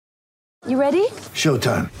You ready?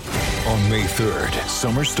 Showtime. On May 3rd,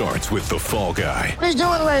 summer starts with The Fall Guy. Let's do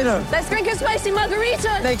it later. Let's drink a spicy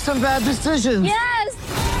margarita. Make some bad decisions. Yes!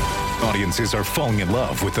 Audiences are falling in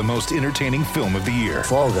love with the most entertaining film of the year.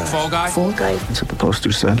 Fall Guy. Fall Guy? Fall guy. That's what the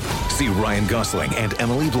poster said. See Ryan Gosling and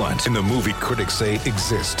Emily Blunt in the movie critics say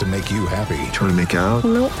exists to make you happy. Trying to make it out?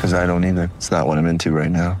 Nope. Because I don't either. It's not what I'm into right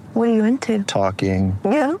now. What are you into? Talking.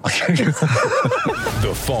 Yeah.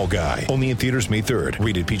 The Fall Guy. Only in theaters May 3rd.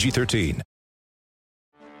 Rated PG-13.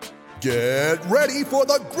 Get ready for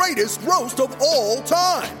the greatest roast of all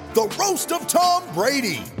time. The Roast of Tom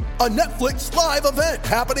Brady. A Netflix live event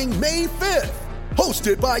happening May 5th.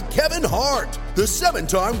 Hosted by Kevin Hart. The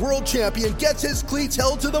 7-time world champion gets his cleats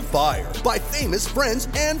held to the fire by famous friends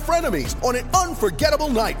and frenemies on an unforgettable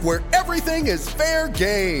night where everything is fair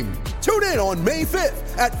game. Tune in on May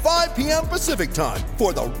 5th at 5 p.m. Pacific time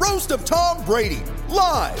for the Roast of Tom Brady.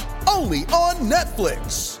 Live only on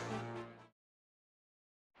Netflix.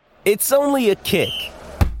 It's only a kick,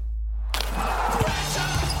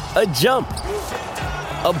 a jump,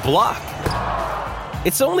 a block.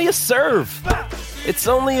 It's only a serve. It's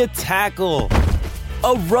only a tackle,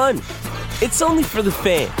 a run. It's only for the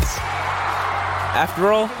fans.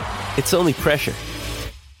 After all, it's only pressure.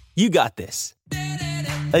 You got this.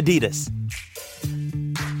 Adidas.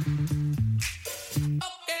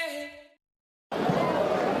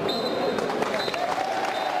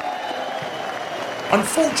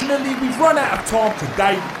 Unfortunately, we've run out of time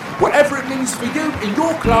today. Whatever it means for you in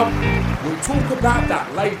your club, we'll talk about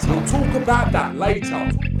that later.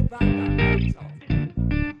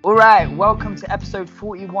 All right, welcome to episode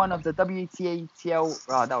 41 of the WTATL.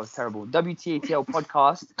 Oh, that was terrible. WTATL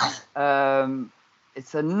podcast.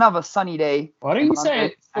 It's another sunny day. Why do you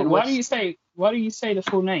say the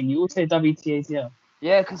full name? You all say WTATL.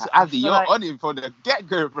 Yeah, because Abdi, you're on him from the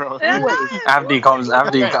get-go, bro. Abdi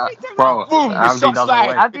doesn't wait.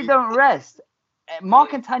 Abdi don't rest.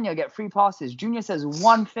 Mark and Tanya get free passes. Junior says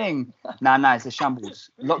one thing. Nah, it's a shambles.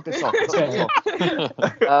 Lock this off.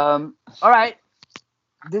 All right.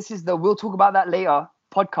 This is the We'll Talk About That Later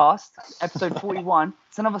podcast, episode 41.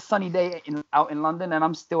 It's another sunny day out in London, and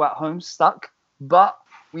I'm still at home, stuck. But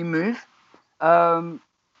we move.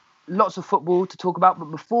 Lots of football to talk about. But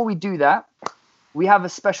before we do that, we have a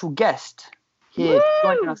special guest here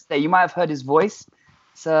joining us today. You might have heard his voice.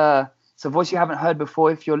 It's a voice you haven't heard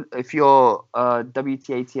before if you're a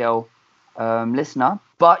WTATL listener,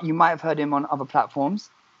 but you might have heard him on other platforms.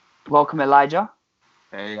 Welcome, Elijah.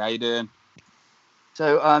 Hey, how you doing?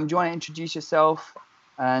 So, do you want to introduce yourself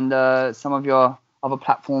and some of your other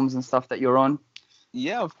platforms and stuff that you're on?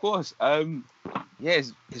 Yeah, of course.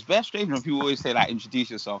 It's very strange when people always say like introduce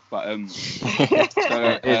yourself, but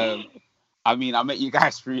I mean, I met you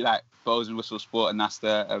guys through like Bells and Whistle Sport, and that's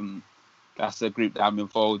the group that I'm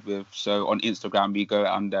involved with. So on Instagram, we go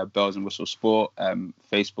under Bells and Whistle Sport,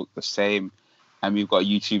 Facebook the same, and we've got a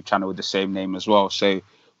YouTube channel with the same name as well. So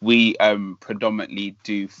we predominantly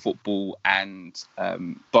do football and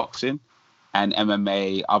boxing and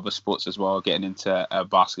MMA, other sports as well, getting into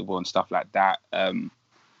basketball and stuff like that.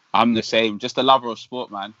 I'm the same, just a lover of sport,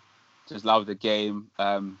 man. Just love the game.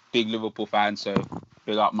 Big Liverpool fan, so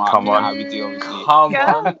big up Mark. Come on. How we do, obviously. Come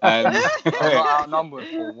on. Got outnumbered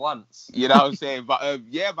for once. You know what I'm saying? But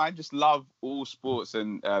yeah, man, just love all sports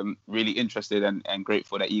and really interested and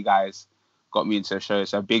grateful that you guys got me into the show.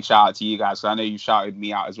 So big shout out to you guys. So I know you shouted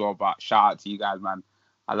me out as well, but shout out to you guys, man.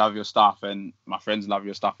 I love your stuff and my friends love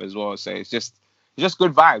your stuff as well. So it's just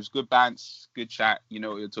good vibes, good bands, good chat. You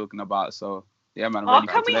know what you're talking about. So yeah, man. I'm ready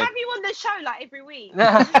can for we today. have you on the show like every week?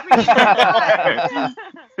 I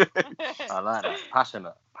like that.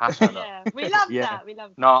 Passionate. Yeah, we love that.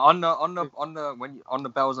 No, on the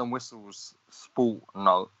Bells and Whistles sport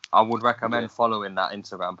note, I would recommend following that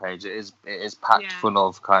Instagram page. It is packed full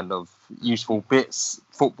of kind of useful bits,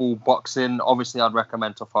 football, boxing. Obviously, I'd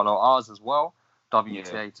recommend to follow ours as well,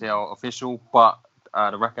 WTATL official. But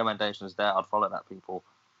the recommendations there, I'd follow that, people.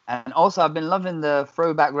 And also, I've been loving the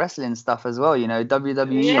throwback wrestling stuff as well. You know,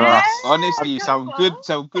 WWE. Yeah. Honestly, some good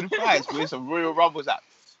fights with some Royal Rumbles. That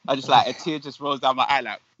I just like a tear just rolls down my eye.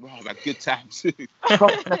 Like, wow, man, good times.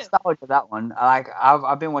 Proper nostalgia, that one.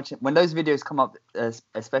 I've been watching when those videos come up,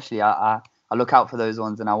 especially. I look out for those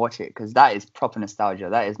ones and I watch it because that is proper nostalgia.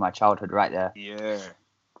 That is my childhood right there. Yeah.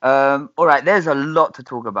 All right. There's a lot to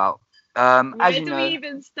talk about. Where do we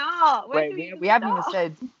even start? We haven't even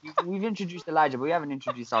said we've introduced Elijah, but we haven't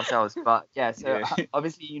introduced ourselves. But yeah, so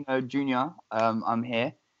obviously you know Junior. I'm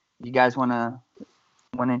here. You guys wanna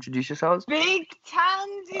introduce yourselves? Big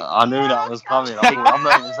Tans. I knew that was coming. I'm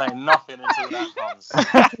not even saying nothing until that comes.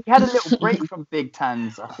 We had a little break from Big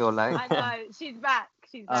Tans. I feel like. I know she's back.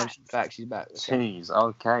 She's back. She's back. Jeez,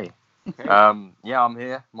 okay. Yeah, I'm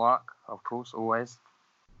here, Mark, of course, always.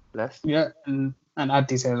 Bless. Yeah, and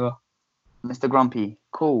Addy's here as well. Mr. Grumpy.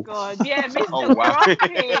 Cool. God, yeah, Mr. Oh, wow.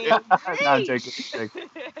 Grumpy. No, I'm joking.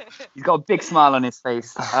 He's got a big smile on his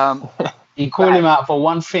face. You call him out for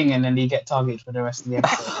one thing and then you get targeted for the rest of the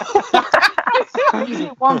episode.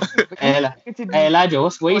 Hey, Elijah,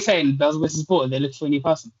 what are you saying? Bells vs. Sport, they look for a new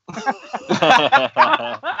person.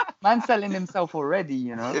 Man's selling himself already,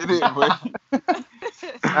 you know.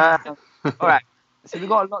 All right. So we've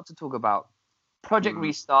got a lot to talk about. Project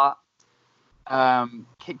Restart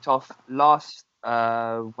kicked off last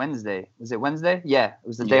Wednesday. Was it Wednesday? Yeah, it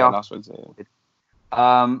was the day after. Last Wednesday.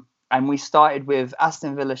 And we started with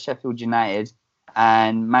Aston Villa, Sheffield United,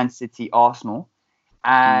 and Man City, Arsenal.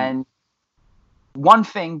 And one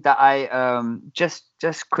thing that I just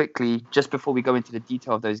quickly, just before we go into the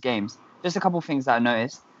detail of those games, just a couple of things that I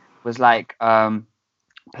noticed was like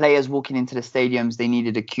players walking into the stadiums, they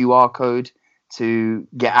needed a QR code to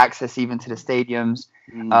get access even to the stadiums.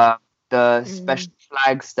 The special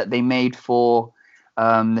flags that they made for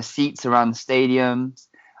the seats around the stadiums.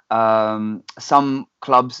 Some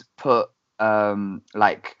clubs put Aston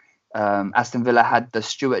Villa had the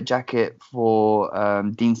Stuart jacket for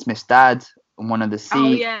Dean Smith's dad on one of the seats.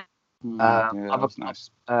 Oh yeah. Other nice.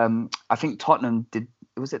 I think Tottenham did.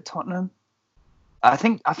 Was it Tottenham? I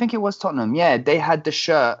think it was Tottenham. Yeah, they had the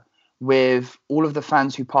shirt with all of the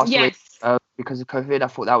fans who passed away because of COVID. I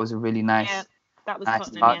thought that was a really nice. Yeah, that was nice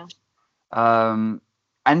Tottenham. touch.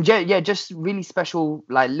 And just really special,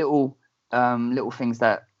 like little things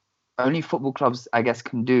that only football clubs, I guess,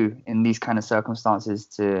 can do in these kind of circumstances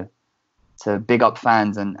to big up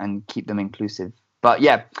fans and keep them inclusive. But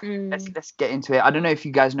yeah, let's get into it. I don't know if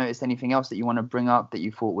you guys noticed anything else that you want to bring up that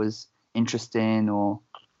you thought was interesting or.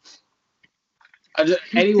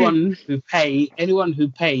 Anyone who paid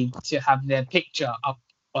to have their picture up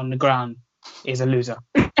on the ground is a loser.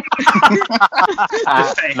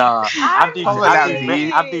 Nah,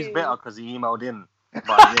 Abdi's better because he emailed in.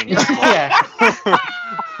 But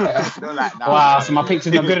Wow, so my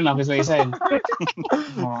picture's not good enough, is what you're saying.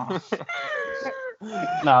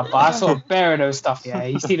 No, but I saw a bear of those stuff. Yeah,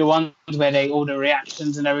 you see the ones where they all the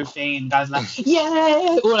reactions and everything, and guys like,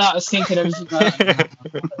 yeah, all out of sync and everything.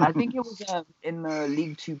 I think it was in the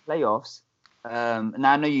League 2 playoffs. And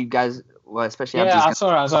I know you guys, well, especially I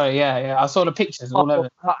saw it. Yeah, I saw the pictures all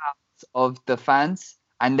over. Cutouts of the fans,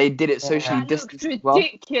 and they did it socially distanced.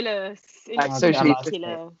 Ridiculous. Socially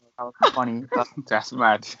ridiculous. Funny. That's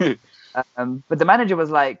mad. But the manager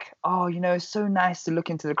was like, "Oh, it's so nice to look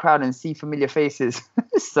into the crowd and see familiar faces."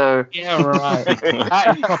 So yeah, right.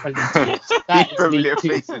 That is properly. That is familiar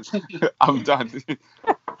faces. I'm done.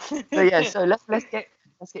 So let's get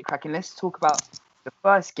cracking. Let's talk about the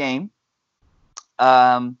first game,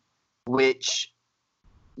 which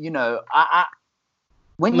I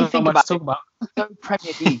when you think about it,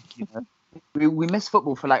 Premier League, we miss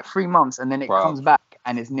football for like 3 months and then it comes back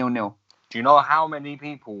and it's 0-0. Do you know how many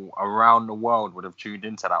people around the world would have tuned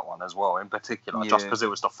into that one as well, in particular, just because it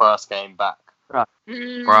was the first game back? Right.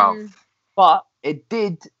 Bro. But it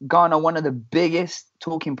did garner one of the biggest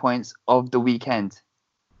talking points of the weekend,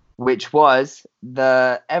 which was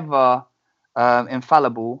the ever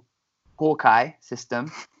infallible Hawkeye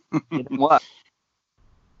system. It didn't work.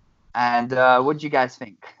 And what do you guys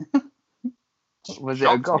think? Was it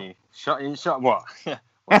a goal? What?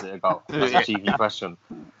 Was it a goal? That's a cheeky question.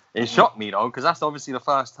 It shocked me though, because that's obviously the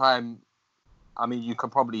first time. I mean, you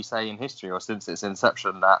could probably say in history or since its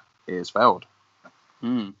inception that it has failed.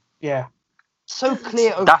 Yeah. So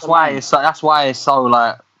clear. That's why it's so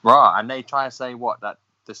like raw. And they try to say that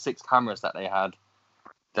the 6 cameras that they had,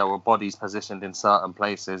 there were bodies positioned in certain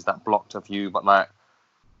places that blocked a view, but like.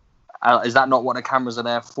 Is that not what the cameras are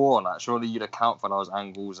there for? Like, surely you'd account for those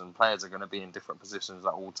angles, and players are going to be in different positions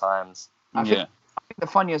at all times. I think the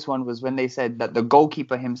funniest one was when they said that the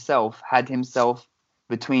goalkeeper himself had himself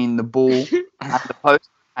between the ball and the post,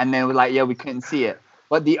 and they were like, "Yeah, we couldn't see it."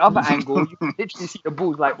 But the other angle, you could literally see the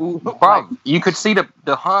balls like, "Ooh, bro!" You could see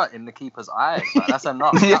the hurt in the keeper's eyes. Like, that's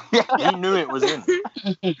enough. He knew it was in.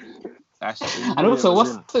 And also,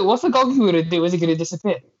 what's the goalkeeper going to do? Is he going to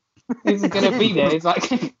disappear? Is he going to be there? It's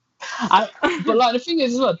like. But like the thing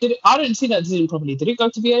is as well, I didn't see that decision properly. Did it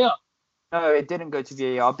go to VAR? No, it didn't go to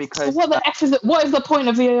VAR because. So what is the point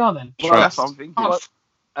of VAR then? That's what I'm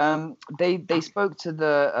thinking. They spoke to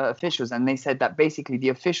the officials and they said that basically the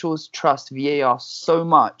officials trust VAR so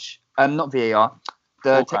much, not VAR,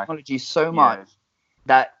 the technology so much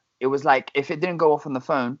that it was like if it didn't go off on the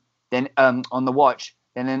phone, then on the watch,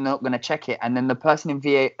 then they're not going to check it, and then the person in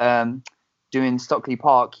doing Stockley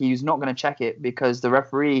Park, he was not going to check it because the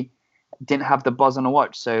referee didn't have the buzz on the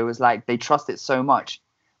watch. So it was like they trust it so much.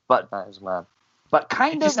 But that is mad. But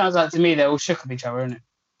kind It of sounds like to me they're all shook of each other, isn't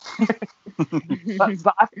it?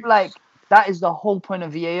 but I feel like that is the whole point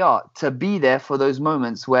of VAR, to be there for those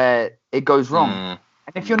moments where it goes wrong. And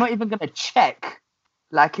if you're not even going to check,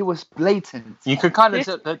 like it was blatant. You could kind of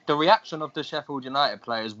the reaction of the Sheffield United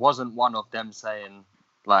players wasn't one of them saying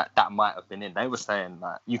like that might have been in. They were saying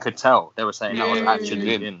that you could tell they were saying that was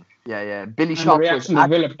actually in. Yeah. Billy And Sharp the was reaction of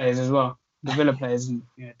the Villa players as well. The Villa players,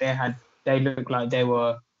 they looked like they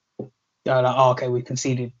were like, oh, okay, we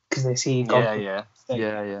conceded because they see goal. Yeah.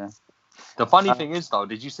 The funny thing is though,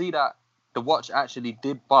 did you see that the watch actually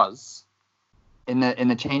did buzz in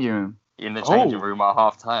the changing room? In the changing room at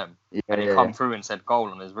half time. And it come through and said goal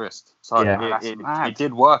on his wrist. So it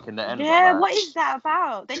did work in the end. Yeah, what is that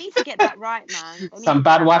about? They need to get that right, man. Some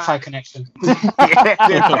bad Wi-Fi connection.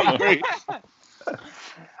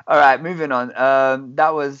 All right, moving on.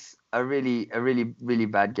 That was a really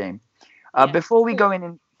bad game. Before we go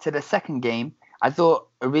into the second game, I thought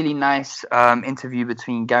a really nice interview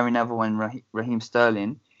between Gary Neville and Raheem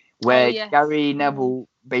Sterling, where Gary Neville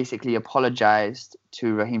basically apologized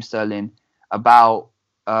to Raheem Sterling about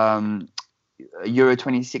Euro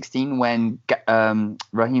 2016 when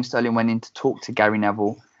Raheem Sterling went in to talk to Gary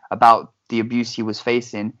Neville about the abuse he was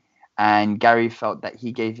facing, and Gary felt that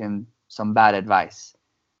he gave him some bad advice.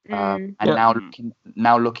 Now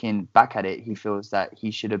looking back at it, he feels that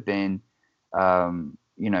he should have been,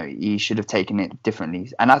 he should have taken it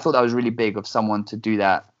differently. And I thought that was really big of someone to do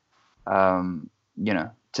that,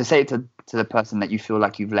 to say it to the person that you feel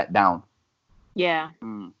like you've let down. Yeah,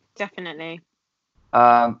 definitely.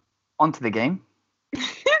 Onto the game.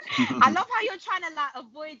 I love how you're trying to like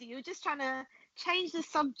avoid it. You're just trying to change the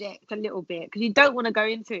subject a little bit because you don't want to go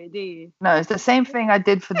into it, do you? No, it's the same thing I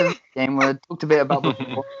did for the game where I talked a bit about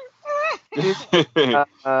before.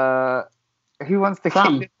 Who wants to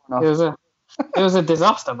kick this one off? It was a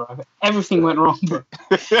disaster, bro. Everything went wrong, bro.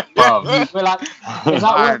 We're like, it's like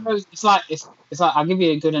one of those, it's like I'll give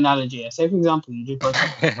you a good analogy. Say for example, you just broke up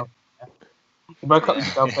with your girlfriend. You broke up with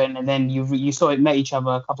your girlfriend, and then you saw it, met each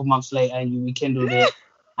other a couple months later, and you rekindled it,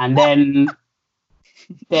 and then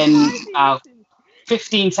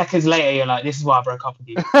 15 seconds later, you're like, "This is why I broke up with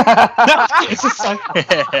you." It's just so.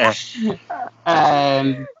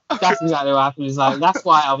 That's exactly what happened. It's like that's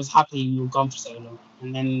why I was happy you were gone for so long,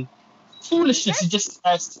 and then. Foolishness is just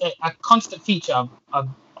a constant feature of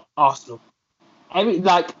Arsenal.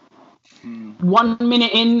 1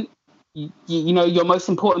 minute in, you know your most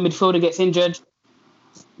important midfielder gets injured.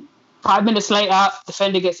 5 minutes later,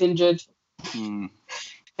 defender gets injured. Then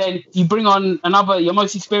you bring on your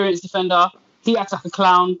most experienced defender. He acts like a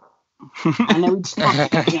clown, and then we just.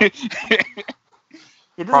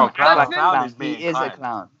 He doesn't act like a clown. He is a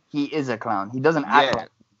clown. He is a clown. He doesn't act like.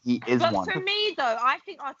 He is but one. For me, though, I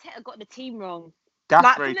think Arteta got the team wrong. That's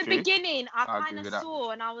like very from the true. beginning, I kind of that. saw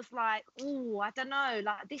and I was like, "Oh, I don't know.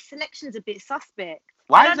 Like this selection's a bit suspect."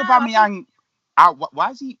 Why is Aubameyang out? Why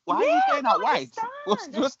is he going out wide? What's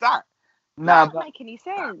that? No, that doesn't make any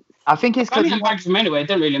sense. I think it's because he bagged him anyway. It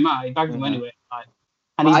doesn't really matter. He bagged him anyway.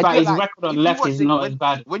 And his record on the left is not as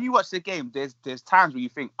bad. When you watch the game, there's times where you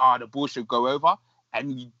think, the ball should go over,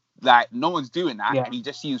 and no one's doing that, and he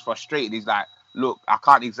just seems frustrated. He's like, look, I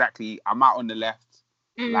can't exactly. I'm out on the left.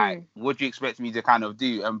 Like, what do you expect me to kind of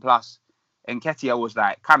do? And plus, Nketiah was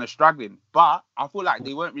like kind of struggling, but I feel like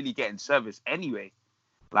they weren't really getting service anyway.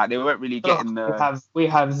 Like they weren't really getting the. We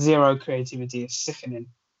have zero creativity. It's sickening.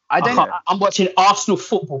 I'm watching Arsenal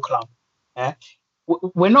Football Club. Yeah,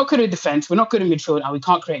 we're not good at defense. We're not good at midfield, and we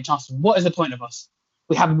can't create chances. What is the point of us?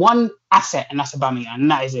 We have one asset, and that's Aubameyang,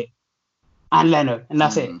 and that is it. And Leno, and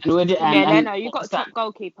that's it. And Leno, you got a top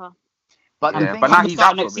goalkeeper. But now he's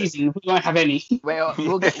out next season. We won't have any. Well,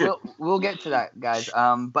 we'll get to that, guys.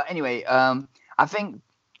 But anyway, I think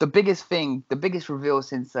the biggest reveal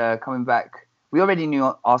since coming back, we already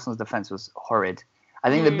knew Arsenal's defense was horrid. I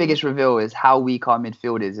think the biggest reveal is how weak our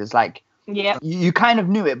midfield is. It's like you kind of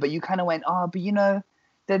knew it, but you kind of went,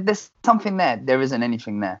 but there's something there. There isn't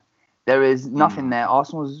anything there. There is nothing there.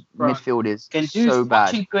 Arsenal's midfield is so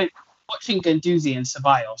bad. Watching Guendouzi and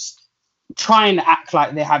Ceballos try and act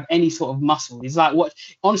like they have any sort of muscle. It's like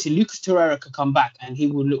honestly, Lucas Torreira could come back and he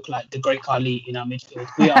would look like the great Carly in our midfield.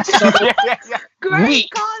 We are so Great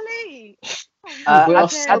Carly.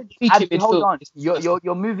 Hold on.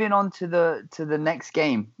 You're moving on to the next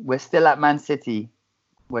game. We're still at Man City.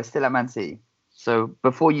 So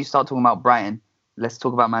before you start talking about Brighton, let's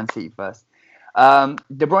talk about Man City first.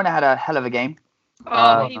 De Bruyne had a hell of a game.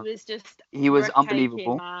 He was just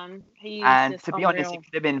unbelievable. Man. And to be honest, it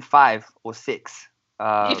could have been 5 or 6.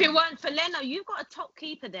 If it weren't for Leno, you've got a top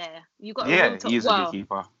keeper there. You got a real top. He's a good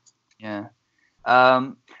keeper. Yeah.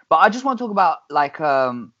 But I just want to talk about like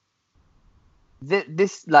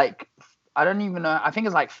this like I don't even know. I think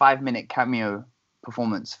it's like 5-minute cameo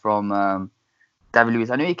performance from David Luiz.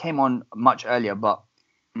 I know he came on much earlier, but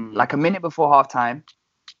like a minute before halftime,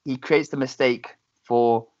 he creates the mistake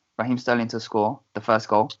for Raheem Sterling to score the first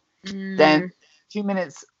goal. Then 2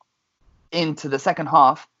 minutes into the second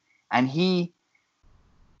half, and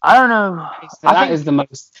I don't know. That is the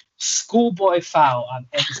most schoolboy foul I've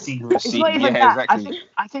ever seen. It's not even that. Exactly.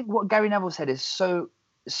 I think what Gary Neville said is so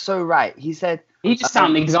right. He said he just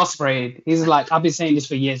sounded exasperated. He's like, I've been saying this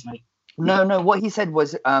for years, mate. No. What he said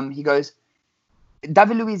was, he goes,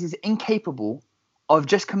 David Luiz is incapable of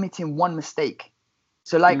just committing one mistake.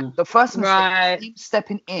 So like the first mistake, he's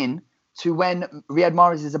stepping in to when Riyad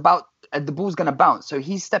Mahrez is about, the ball's gonna bounce. So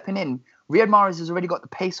he's stepping in. Riyad Mahrez has already got the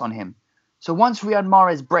pace on him. So once Riyad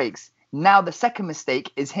Mahrez breaks, now the second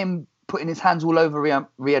mistake is him putting his hands all over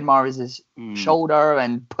Riyad Mahrez's shoulder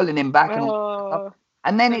and pulling him back.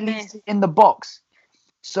 And then it leads to in the box.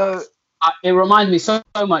 So it reminds me so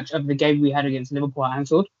much of the game we had against Liverpool at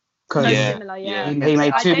Anfield. Because he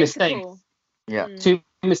made 2 mistakes. Yeah. 2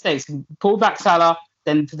 mistakes. Pull back Salah,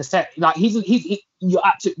 then for the set. Like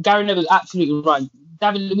Gary Neville's absolutely right.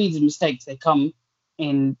 David Luiz's mistakes, they come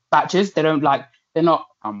in batches. They're not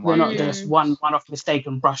just one off mistake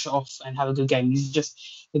and brush it off and have a good game.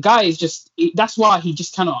 The guy is just that's why he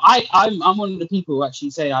just cannot. I'm one of the people who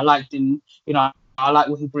actually say I liked him, I like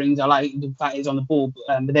what he brings, I like the fact he's on the ball,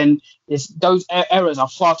 but then those errors are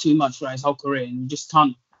far too much for his whole career, and you just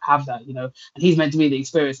can't have that, and he's meant to be the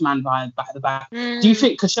experienced man behind back at the back. Do you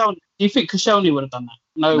think Koscielny would have done that?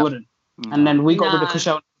 No, he wouldn't. And then we got rid of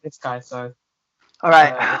Koscielny, this guy, so all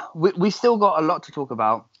right, we still got a lot to talk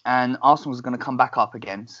about, and Arsenal's going to come back up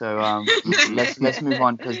again. So let's move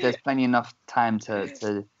on because there's plenty enough time to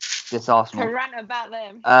this Arsenal. To rant about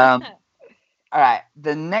them. All right,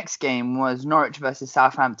 the next game was Norwich versus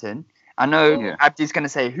Southampton. I know Abdi's going to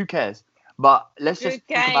say, who cares? But let's just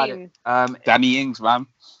talk about it. Danny Ings, man.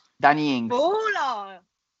 Danny Ings. Baller.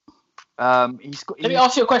 Let me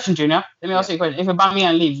ask you a question, Junior. Let me ask you a question. If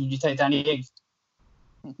Aubameyang leaves, would you take Danny Ings?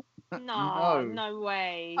 No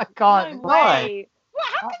way. I can't. No way. What?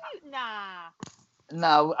 How can you? Nah.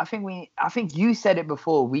 No, I think you said it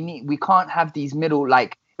before. We can't have these middle,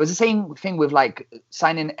 like, it was the same thing with like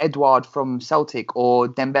signing Edouard from Celtic or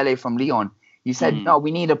Dembele from Lyon. You said, no,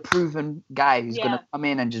 we need a proven guy who's going to come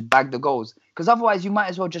in and just bag the goals. Because otherwise you might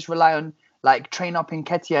as well just rely on like train up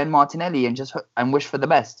Nketiah and Martinelli and wish for the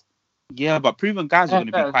best. Yeah, but proven guys are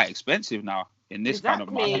going to be quite expensive now in this kind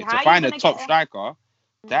of market. To find a top striker,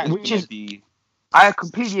 that is going to be... I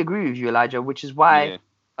completely agree with you, Elijah, which is why...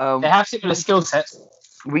 they have similar skill sets.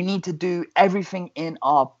 We need to do everything in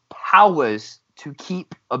our powers to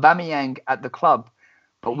keep Aubameyang at the club.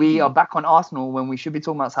 But we are back on Arsenal when we should be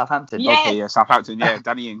talking about Southampton. Yes. Okay, Southampton,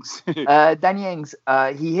 Danny Ings. Danny Ings,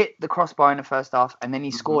 he hit the crossbar in the first half, and then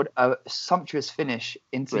he scored a sumptuous finish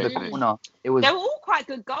into the corner. They were all quite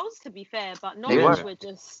good goals, to be fair, but Norwich were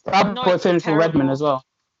just... Good finish for Redmond as well.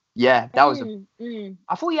 Yeah, that was...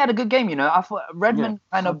 I thought he had a good game, I thought Redmond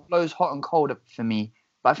kind of blows hot and cold for me.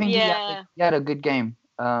 But I think he had a good game.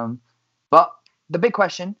 But the big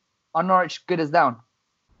question, are Norwich good as down?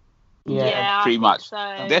 Yeah, pretty much.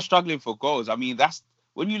 So. They're struggling for goals. I mean, that's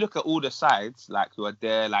when you look at all the sides, like who are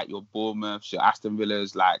there, like your Bournemouths, your Aston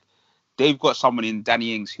Villas, like they've got someone in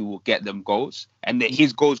Danny Ings who will get them goals, and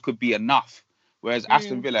his goals could be enough. Whereas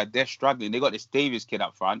Aston Villa, they're struggling. They got this Davies kid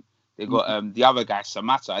up front. They got the other guy,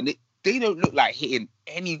 Samatta, and they don't look like hitting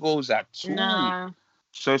any goals at all. No.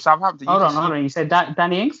 So Southampton. Hold on. You said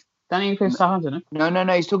Danny Ings? Danny Ings plays Southampton? No.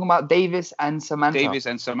 He's talking about Davies and Samatta. Davies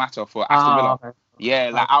and Samatta for Aston Villa. Okay.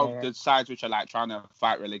 Yeah, like out the sides which are like trying to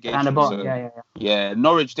fight relegation. And the bottom, yeah.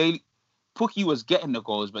 Norwich, Pukki was getting the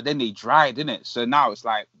goals, but then they dried, didn't it? So now it's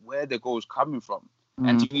like, where are the goals coming from?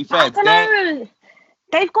 And to be fair, I don't know.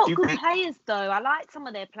 They've got good players though. I like some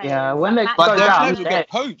of their players. Yeah, when they but go their down, players get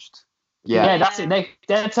poached. Yeah, that's it.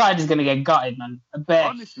 Their side is going to get gutted, man. I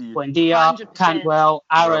bet. Buendia, Cantwell,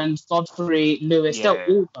 Aaron, Godfrey, Lewis,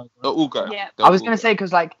 they'll all go. Yeah. I was going to say,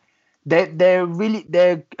 because like, they're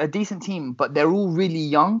a decent team, but they're all really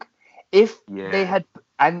young. If they had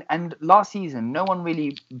and last season, no one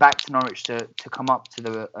really backed Norwich to come up to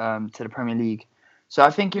the Premier League. So I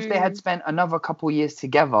think if they had spent another couple years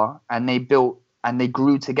together and they built and they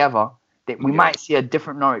grew together, we might see a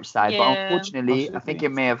different Norwich side. But unfortunately, I think it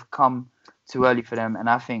may have come too early for them, and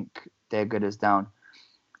I think they're good as down.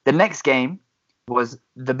 The next game, was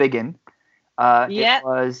the big one. It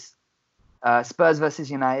was Spurs versus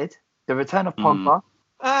United. The return of Pogba.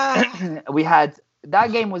 We had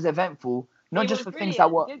that game was eventful, not just for things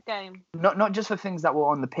that were not just for things that were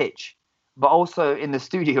on the pitch, but also in the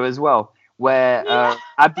studio as well, where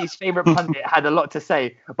Abdi's favorite pundit had a lot to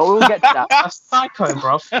say. But we'll get to that. That's psycho,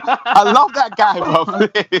 bro. I love that guy, bro.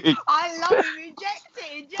 I love him. Inject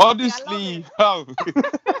it. Honestly, but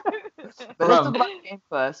let's talk about the game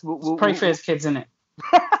first. We'll pray for his kids, innit?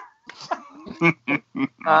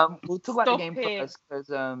 We'll talk about the game first because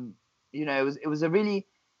it was a really.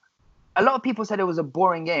 A lot of people said it was a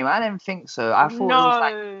boring game. I didn't think so. I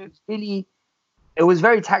thought it was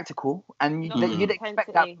very tactical, and you'd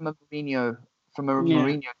expect that from a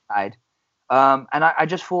Mourinho side. And I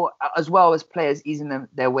just thought, as well as players easing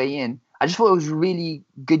their way in, I just thought it was a really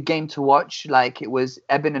good game to watch. Like, it was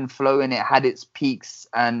ebbing and flowing. It had its peaks,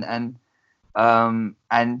 and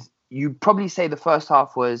you'd probably say the first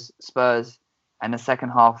half was Spurs, and the second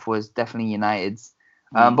half was definitely United's.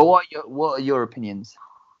 But what are your opinions?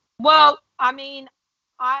 Well, I mean,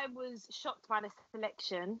 I was shocked by the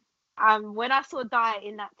selection. When I saw Dyer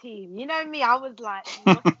in that team, you know me, I was like,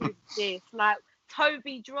 what is this? Like,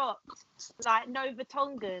 Toby dropped, like, no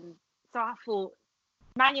Vertonghen. So I thought,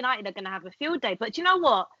 Man United are going to have a field day. But you know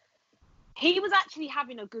what? He was actually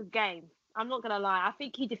having a good game. I'm not going to lie. I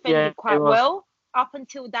think he defended quite well up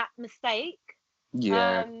until that mistake.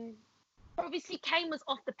 Yeah. Obviously, Kane was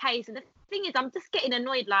off the pace. And the thing is, I'm just getting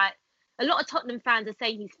annoyed. Like, a lot of Tottenham fans are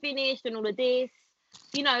saying he's finished and all of this.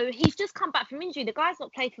 You know, he's just come back from injury. The guy's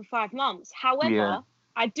not played for 5 months. However,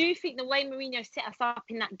 I do think the way Mourinho set us up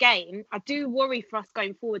in that game, I do worry for us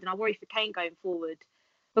going forward, and I worry for Kane going forward,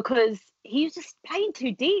 because he's just playing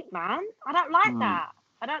too deep, man. I don't like that.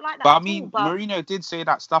 I don't like that. But I mean, Mourinho did say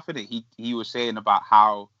that stuff in it. He was saying about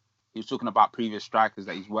how he was talking about previous strikers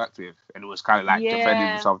that he's worked with, and it was kind of like defending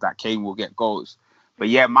himself that Kane will get goals. But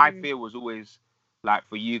yeah, my fear was always, like,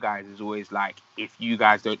 for you guys, is always like, if you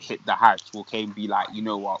guys don't hit the heights, will Kane be like, you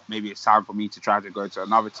know what, maybe it's time for me to try to go to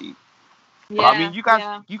another team. But I mean, you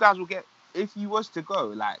guys will get, if you was to go,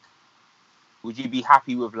 like, would you be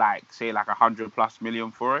happy with, like, say, like 100+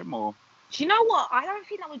 million for him, or? Do you know what? I don't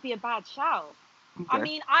think that would be a bad shout. Okay. I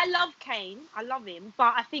mean, I love Kane. I love him.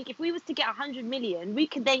 But I think if we was to get 100 million, we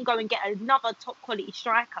could then go and get another top quality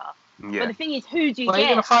striker. Yeah. But the thing is, who do you get? You're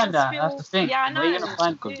going to find that. That's the thing. Yeah, I know. You're going to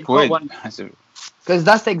find good point. Because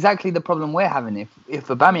that's exactly the problem we're having. If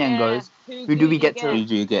Aubameyang goes, who do we get to? Who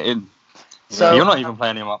do you get in? So you're not even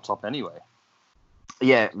playing him up top anyway.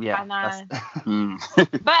 Yeah. I know.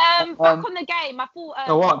 But back on the game, I thought.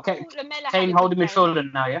 So what? Kane holding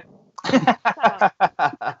midfielder now, yeah. I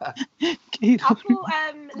thought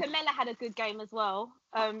Lamella had a good game as well.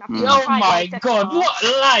 Oh my God! What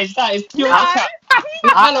lies! That is pure crap.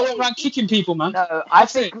 Lamella went around kicking people, man. No, I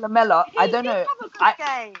think Lamella. I don't know.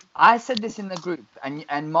 I said this in the group,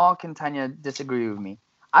 and Mark and Tanya disagree with me.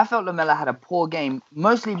 I felt Lamella had a poor game,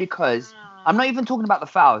 mostly because I'm not even talking about the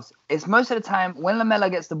fouls. It's most of the time when Lamella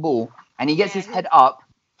gets the ball and he gets his head up,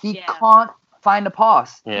 he can't find a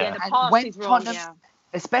pass. Yeah, the pass is wrong.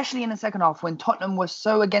 Especially in the second half, when Tottenham was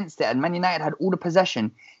so against it and Man United had all the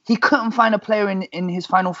possession, he couldn't find a player in his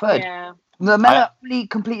final third. Yeah. Lamella only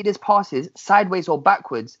completed his passes sideways or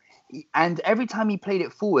backwards, and every time he played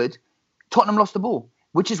it forward, Tottenham lost the ball,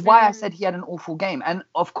 which is why I said he had an awful game. And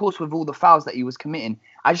of course, with all the fouls that he was committing,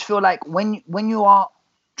 I just feel like when you are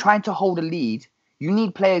trying to hold a lead, you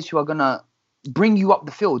need players who are going to bring you up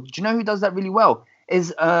the field. Do you know who does that really well?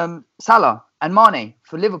 Is Salah and Mane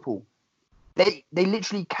for Liverpool. They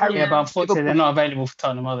literally carry. Yeah, but unfortunately, they're not available for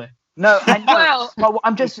Tottenham, are they? No, well,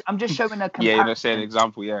 I'm just showing a comparison. Yeah, you're not saying an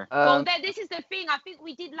example. Yeah. Well, this is the thing. I think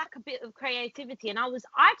we did lack a bit of creativity, and I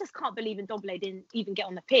just can't believe Ndombele didn't even get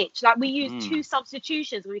on the pitch. Like, we used 2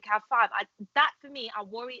 substitutions where we could have 5. That for me, I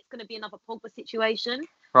worry it's going to be another Pogba situation.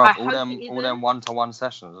 Right, all them 1-to-1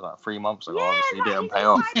 sessions like 3 months ago, obviously didn't pay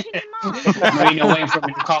off. Marino waiting for him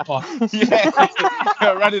in the car park.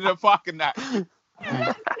 Running the park and that.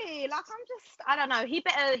 Exactly. Like, I don't know. He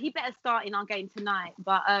better start in our game tonight.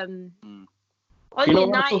 But you know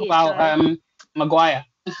what I talk about Maguire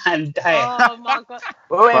and Dyer. Oh my God.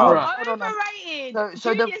 Overrated.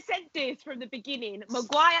 So Junior said this from the beginning.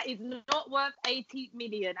 Maguire is not worth 80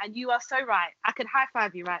 million, and you are so right. I could high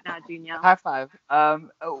five you right now, Junior. High five.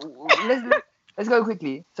 Let's go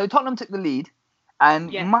quickly. So Tottenham took the lead,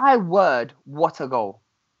 and my word, what a goal!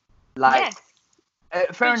 Like,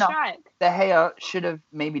 fair enough. De Gea should have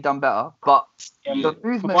maybe done better, but the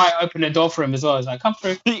movement. Maguire opened the door for him as well. He's like, "Come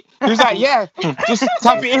through." He was like, "Yeah, just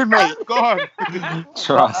tap it in, mate. Go on."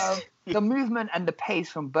 Trust. The movement and the pace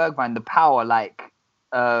from Bergwijn, the power, like,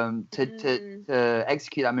 to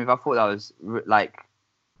execute that move. I thought that was I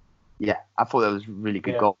thought that was really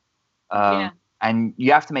good goal. And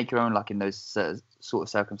you have to make your own luck in those sort of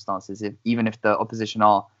circumstances, even if the opposition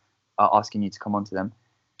are asking you to come onto them.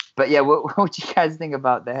 But yeah, what do you guys think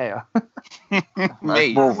about De Gea?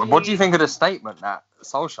 Well, what do you think of the statement that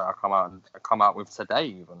Solskjaer come out with today?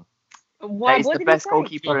 Even he's the best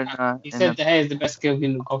goalkeeper He said De Gea is the best goalkeeper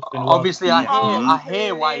in the world. Obviously, I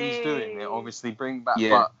hear why he's doing it. Obviously, bring back,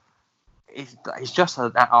 but it's just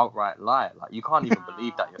an outright lie. Like, you can't even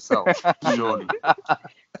believe that yourself. Surely.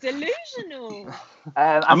 Delusional.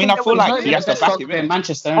 I feel like he has to back him in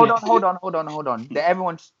Manchester. Hold on.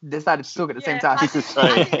 Everyone decided to talk at the same time. I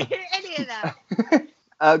didn't hear any of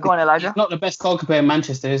that. Go on, Elijah. He's not the best goalkeeper in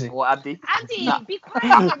Manchester, is he? Or Abdi? Abdi, be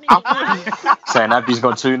quiet for me, man. Saying Abdi's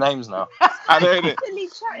got 2 names now. I know it.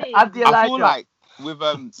 Abdi, I feel like with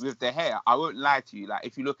De Gea, I won't lie to you. Like,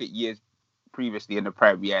 if you look at years previously in the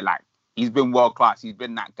Premier, like, he's been world class. He's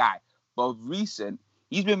been that guy. But of recent,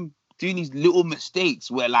 he's been doing these little mistakes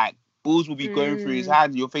where, like, balls will be going through his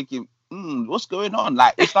hands. You're thinking, what's going on?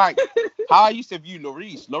 Like, it's like how I used to view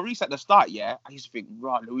Lloris. Lloris at the start, I used to think,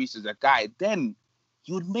 right, Lloris is a guy. Then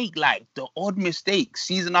you would make, like, the odd mistakes.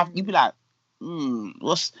 Season after, you'd be like,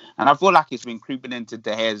 what's... And I feel like it's been creeping into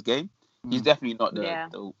De Gea's game. He's definitely not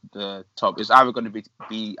the top. It's either going to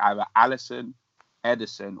be either Alisson,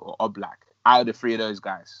 Ederson, or Oblak. Out of the 3 of those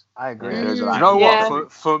guys. I agree. You know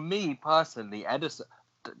what? For me personally,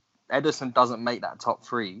 Ederson doesn't make that top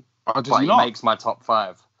 3, but he makes my top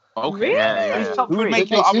 5. Okay. Really? Who's top 3? Who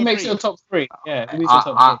makes your top 3? Yeah. Who makes your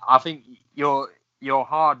top 3? I think you're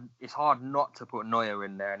hard. It's hard not to put Neuer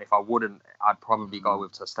in there, and if I wouldn't, I'd probably go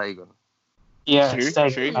with Ter Stegen. Yeah, true.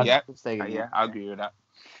 Stegen, I agree with that.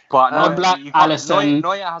 But Alisson.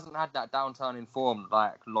 Neuer hasn't had that downturn in form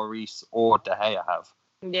like Lloris or De Gea have.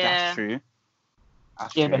 Yeah. That's true.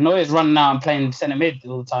 But Neuer's running out and playing centre mid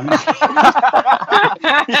all the time.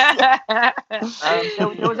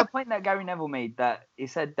 There was a point that Gary Neville made that he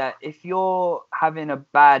said that if you're having a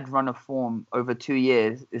bad run of form over 2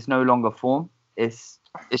 years, it's no longer form. It's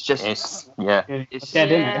just it's dead, isn't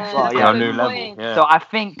it? a new level. Yeah. So I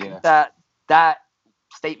think that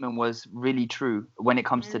statement was really true when it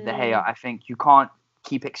comes to De Gea. I think you can't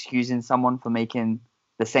keep excusing someone for making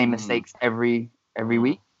the same mistakes every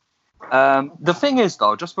week. The thing is,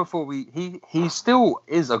 though, just before he still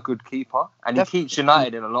is a good keeper, and he keeps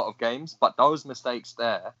United in a lot of games. But those mistakes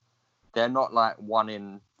they're not like 1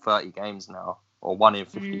 in 30 games now, or 1 in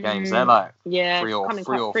 50 games. They're like 3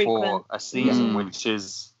 or 4 a season, which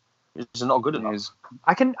is not good enough.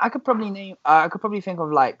 I could probably think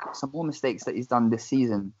of like some more mistakes that he's done this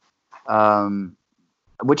season,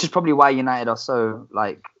 which is probably why United are so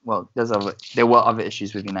like. Well, there were other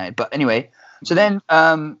issues with United, but anyway. So then,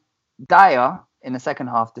 Dyer in the second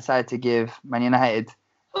half decided to give Man United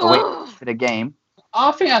away for the game.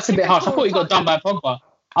 I think that's a bit harsh. I thought he got done by Pogba.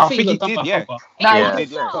 I think he did, yeah. It was a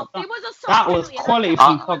soft. That was quality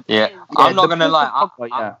from Pogba. Yeah, I'm not gonna lie.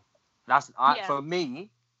 For me,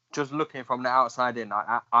 just looking from the outside in,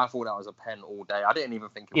 I thought that was a pen all day. I didn't even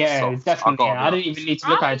think it was soft. Yeah, definitely. I didn't even need to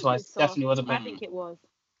look at it twice. Definitely was a pen. I think it was.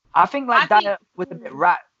 I think Dyer was a bit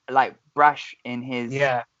brash in his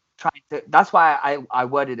trying to. That's why I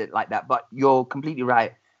worded it like that. But you're completely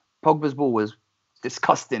right. Pogba's ball was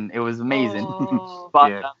disgusting. It was amazing.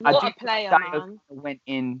 But I do think Dyer went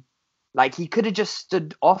in. Like, he could have just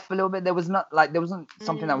stood off a little bit. There wasn't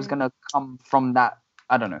something that was gonna come from that.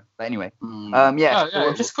 I don't know. But anyway,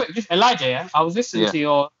 just quick, Elijah. Yeah, I was listening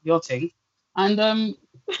to your thing, and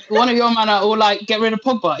one of your men are all like, get rid of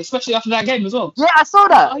Pogba, especially after that game as well. Yeah, I saw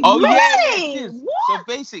that. Yeah. So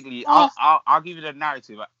basically, I'll give you the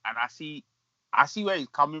narrative, and I see where he's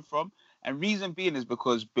coming from. And reason being is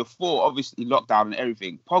because before, obviously, lockdown and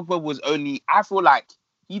everything, Pogba was only. I feel like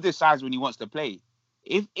he decides when he wants to play.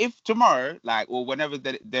 If tomorrow, like, or whenever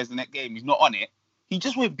there's the next game, he's not on it, he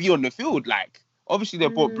just won't be on the field. Like, obviously, they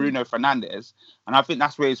brought Bruno Fernandes, and I think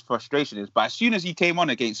that's where his frustration is. But as soon as he came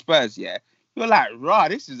on against Spurs, you're like, rah,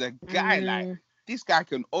 this is a guy, like, this guy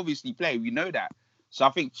can obviously play. We know that. So I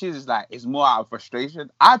think Chiz is like, it's more out of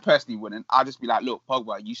frustration. I personally wouldn't. I'll just be like, look,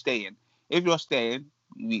 Pogba, you stay in. If you're staying,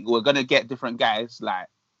 we're going to get different guys, like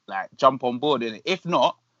jump on board in it. If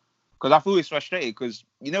not, because I feel it's frustrated, because,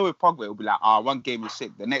 with Pogba, it'll be like, one game is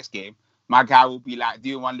sick. The next game, my guy will be like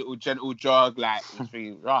doing one little gentle jog, like,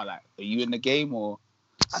 thinking, rah, like, are you in the game or?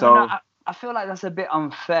 So. I don't know. I feel like that's a bit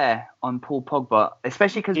unfair on Paul Pogba,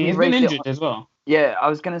 especially because he's been injured as well. Yeah, I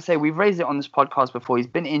was going to say, we've raised it on this podcast before. He's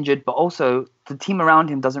been injured, but also the team around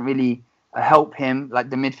him doesn't really help him.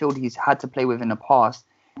 Like the midfield he's had to play with in the past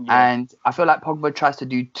And I feel like Pogba tries to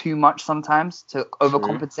do too much sometimes to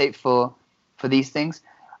overcompensate for these things.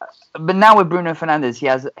 But now with Bruno Fernandes, he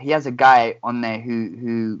has a guy on there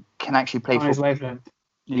who can actually play football.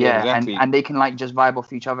 Yeah, exactly. and they can like just vibe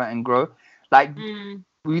off each other and grow. Like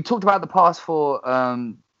we talked about the pass for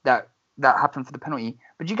that happened for the penalty.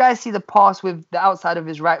 But you guys see the pass with the outside of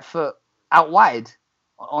his right foot out wide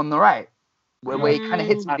on the right, where he kind of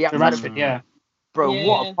hits with the outside of it. Yeah. Bro,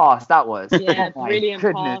 what a pass that was. Yeah, brilliant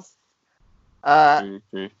pass.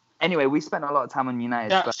 Anyway, we spent a lot of time on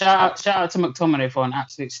United. Shout out to McTominay for an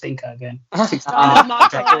absolute stinker again. Oh my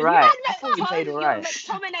God. Right. I thought he played all right.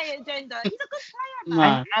 McTominay agenda. He's a good player,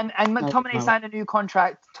 man. And McTominay signed a new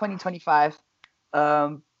contract, 2025. Good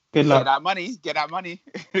luck. Get that money.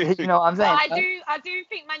 You know what I'm saying? I do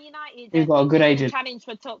think Man United. You've got a good agent. Challenge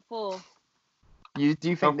for top 4. You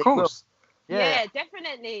do think? Of course. Yeah,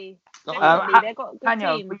 definitely. They got a good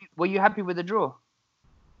Tanya, team. were you happy with the draw?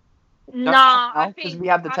 Nah, I think because we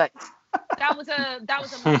have the text. That was a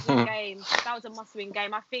must-win game. That was a must-win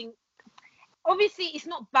game. I think obviously it's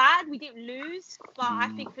not bad. We didn't lose, but I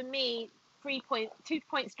think for me, 2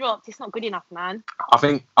 points dropped. It's not good enough, man. I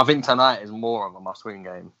think tonight is more of a must-win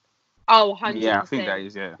game. Oh, 100%. Yeah, I think that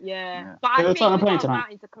is. Yeah. But I think we've got a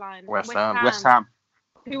mountain to climb. West Ham.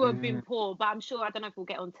 Who have been poor, but I'm sure, I don't know if we'll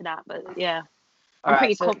get onto that, but yeah. I'm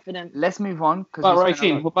pretty confident. Let's move on. What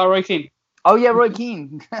about Roy Keane? Oh, yeah, Roy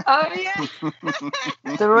Keane. Oh, yeah.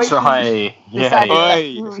 So Roy Keane decided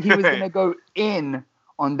he was going to go in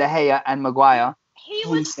on De Gea and Maguire. He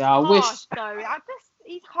was harsh, though.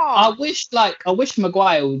 He's harsh. I wish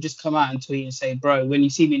Maguire would just come out and tweet and say, bro, when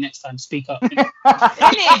you see me next time, speak up. Let's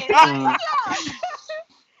take it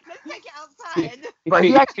outside. But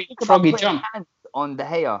he actually put hands on De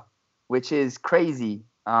Gea, which is crazy.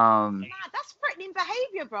 Nah, that's threatening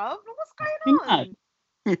behaviour, bro. What's going on?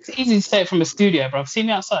 It's easy to say it from a studio, bro. See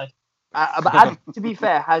me outside. But Adam, to be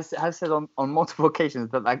fair, has said on multiple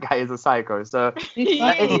occasions that guy is a psycho. So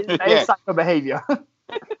that is psycho behaviour.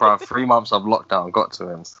 Bro, 3 months of lockdown got to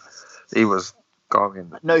him. He was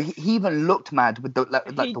going. No, he even looked mad with the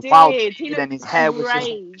wild beard and his hair was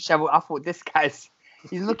just disheveled. I thought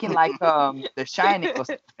he's looking like The Shining or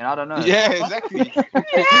something. I don't know. Yeah, exactly.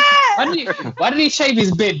 Why did he shave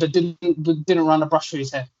his beard but didn't run a brush through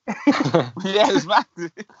his hair? Yeah, it's mad.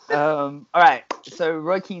 All right. So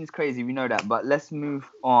Roy Keane's crazy. We know that. But let's move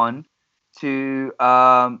on to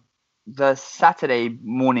the Saturday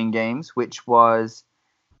morning games, which was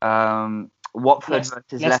Watford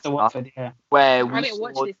versus Leicester, Watford, where we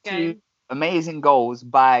saw 2 amazing goals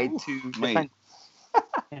by 2 defenders.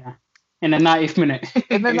 Yeah. In the 90th minute.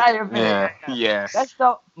 In the 90th minute. Yeah.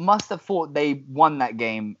 Leicester must have thought they won that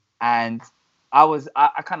game, and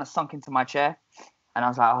I kind of sunk into my chair, and I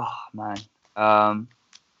was like, oh man,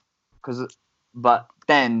 but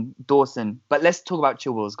then Dawson. But let's talk about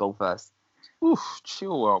Chilwell's goal first. Oof,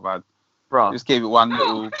 Chilwell, man. Bro, just gave it one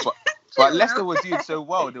little. But Leicester were doing so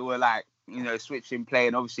well. They were like, switching play,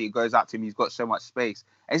 and obviously it goes out to him. He's got so much space.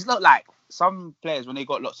 And it's not like some players, when they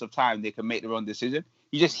got lots of time, they can make their own decision.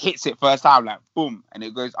 He just hits it first time, like boom, and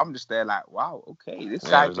it goes. I'm just there, like, wow, okay, this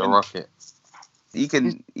guy is a rocket. He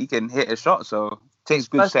can hit a shot, so takes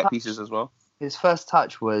good set pieces as well. His first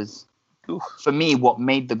touch was, for me, what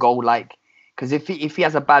made the goal because if he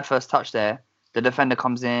has a bad first touch there, the defender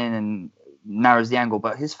comes in and narrows the angle.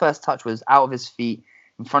 But his first touch was out of his feet,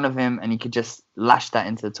 in front of him, and he could just lash that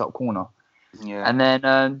into the top corner. Yeah. And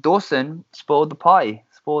then Dawson spoiled the party,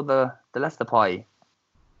 spoiled the Leicester party.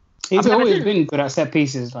 He's always been good at set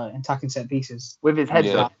pieces, like attacking set pieces. With his head,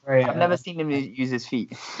 Yeah. I've never seen him use his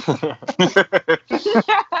feet.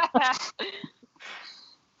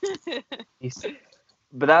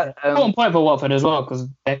 But that important point for Watford as well, because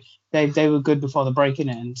they were good before the break in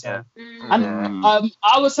it, and so. And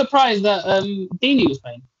I was surprised that Deeney was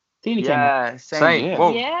playing. Deeney came out. Same.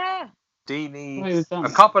 Well, yeah. Deeney. A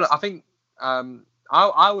couple. I think.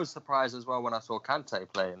 I was surprised as well when I saw Kante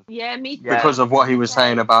playing. Yeah, me too. Because of what he was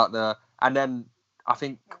saying about and then I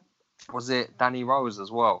think, was it Danny Rose as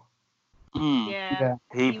well? Yeah.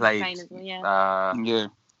 He played.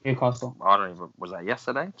 Newcastle. I don't even. Was that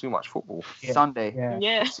yesterday? Too much football. Yeah. Sunday.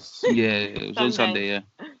 Yeah. It was on Sunday.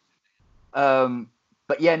 Yeah.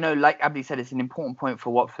 But yeah, no, like Abdi said, it's an important point for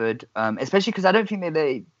Watford, especially because I don't think that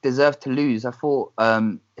they deserve to lose. I thought,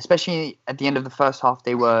 especially at the end of the first half,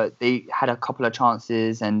 they had a couple of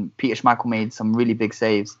chances, and Peter Schmeichel made some really big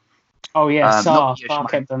saves. Oh yeah, Sarr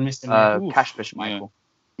kept on missing. Kasper Schmeichel.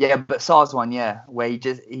 Yeah, but Sarr's one, where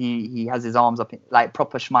he has his arms up, like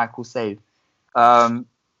proper Schmeichel save.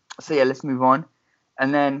 So yeah, let's move on,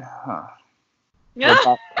 and then.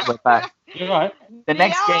 We're back. You're right. The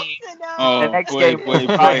next game. Oh, The next boy, game. boy,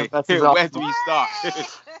 Brighton boy. versus Where Arsenal. do we start?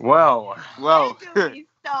 Well, well. Where do we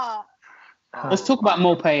start? Let's talk about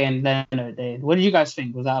Mopay and Leno. Dave. What did you guys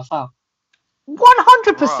think? Was that a foul? 100%.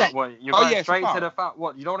 Right, well, you're Oh, going yeah, straight foul. to the fact.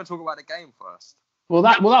 What, you don't want to talk about the game first? Well,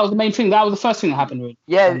 that was the main thing. That was the first thing that happened. Really.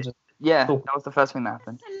 Yeah, In terms of- yeah, Cool. that was the first thing that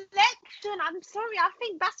happened. Selection. I'm sorry. I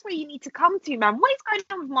think that's where you need to come to, man. What is going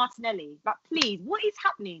on with Martinelli? Like, please, what is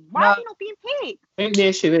happening? Why is he not being picked? I think the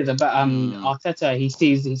issue is about Arteta. He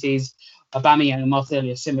sees Aubameyang and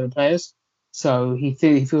Martinelli as similar players, so he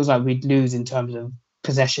feels like we'd lose in terms of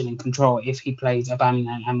possession and control if he plays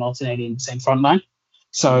Aubameyang and Martinelli in the same front line.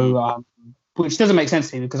 So, which doesn't make sense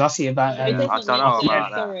to me because I see about I don't know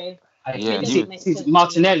about that.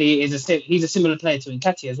 Martinelli he's a similar player to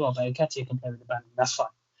Nketiah as well, but Nketiah can play with Aubameyang. That's fine.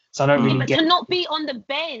 So I don't really But get. to not be on the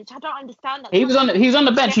bench, I don't understand that. He was on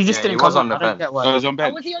the bench. He just didn't. He was come on the I don't bench. get why. Oh, he was on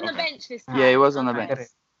bench. Oh, was he on the bench this time? Yeah, he was on the Okay. bench.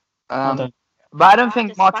 I don't- But I don't think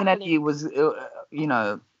just Martinelli baffling.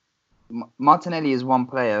 was, Martinelli is one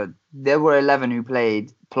player. There were 11 who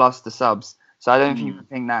played plus the subs. So I don't even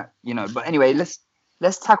think that, But anyway,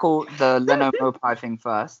 let's tackle the Leno Mopai thing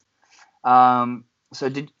first. So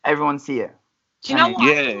did everyone see it? Do you know what? I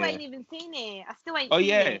Yeah. still ain't even seen it. I still ain't Oh, seen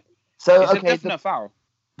yeah. it. So It's a okay, definite foul.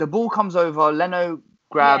 the ball comes over. Leno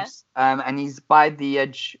grabs, and he's by the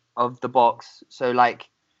edge of the box. So like,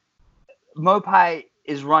 Mopai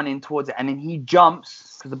is running towards it, and then he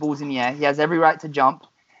jumps because the ball's in the air. He has every right to jump,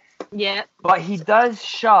 Yeah. but he does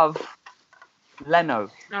shove Leno,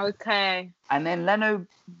 Okay. and then Leno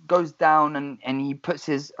goes down and he puts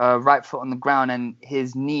his right foot on the ground, and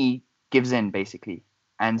his knee gives in basically,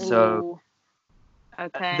 and so. Ooh.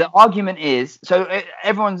 Okay. The argument is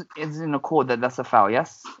everyone is in accord that that's a foul,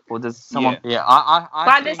 yes? Or does someone? Yeah, I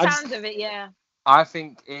By the think, sounds of it, yeah. I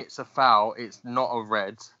think it's a foul. It's not a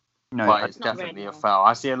red, No, but it's not definitely red, a no. foul.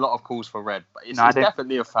 I see a lot of calls for red, but it's, No, I it's don't-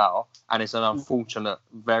 definitely a foul, and it's an unfortunate,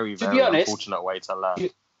 very, To be very honest, unfortunate way to learn.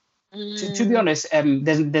 To be honest,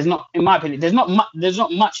 there's not, in my opinion, there's not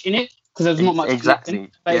much in it because there's not much. Exactly, in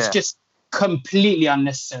it, but it's yeah. just completely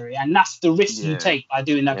unnecessary, and that's the risk you Yeah. take by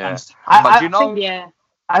doing that kind of stuff. But do you know? Yeah.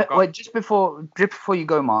 Wait, just before you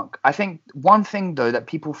go, Mark, I think one thing though that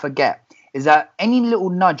people forget is that any little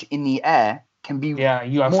nudge in the air can be you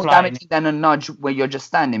are more flying. damaging than a nudge where you're just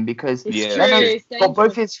standing, because It's Yeah. true. Leno's It's got dangerous.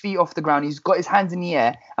 both his feet off the ground. He's got his hands in the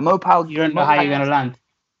air, and Mopal You don't know how you're gonna land.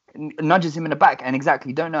 nudges him in the back, and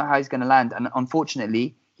exactly don't know how he's going to land, and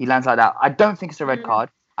unfortunately he lands like that. I don't think it's a red card.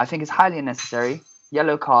 I think it's highly unnecessary.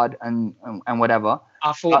 Yellow card and whatever.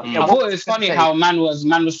 I thought Yeah, I what thought it was was I gonna funny say? how man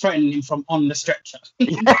was threatening him from on the stretcher.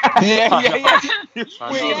 yeah. I know.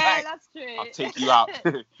 Yeah, that's true. I'll take you out.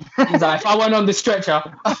 He's like, if I went on the stretcher,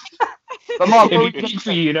 But Mark, it'd be big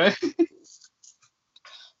for you,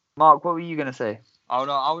 Mark, what were you going to say? Oh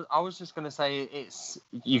no, I was just gonna say it's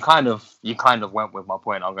you kind of went with my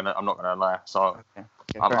point. I'm not gonna lie. So Okay,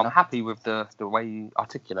 I'm fair enough. happy with the way you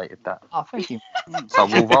articulated that. Oh, thank you. So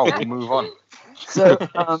we'll roll. We'll move on. So,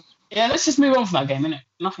 yeah, let's just move on from that game, innit?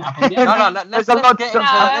 Nothing happened. No, Yeah. no. There's Let's a lot get to-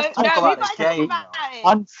 into let's No, talk we about might this talk game. about now. it.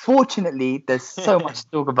 unfortunately, there's so much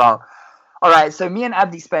to talk about. All right, so me and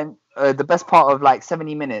Abdi spent the best part of like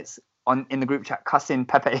 70 minutes in the group chat cussing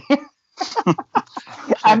Pepe.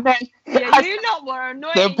 And then Yeah, you lot were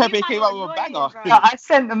annoying. Then Pepe You came man up were with a annoying, banger. bro. I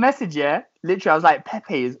sent a message, literally I was like,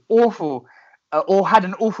 Pepe is awful, or had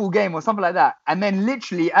an awful game or something like that. And then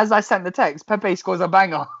literally as I sent the text, Pepe scores a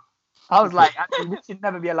banger. I was like, actually, we should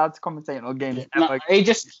never be allowed to commentate on games ever.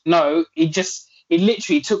 He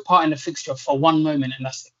literally took part in the fixture for one moment, and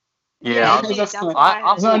that's it. Yeah, he did, that's that's not- why.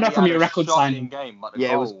 I It's not thought enough we from had your a record shocking signing. game, but the Yeah,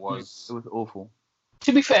 it goal was awful.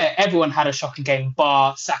 To be fair, everyone had a shocking game,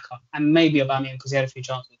 bar Saka and maybe Aubameyang because he had a few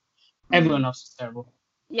chances. Everyone else is terrible.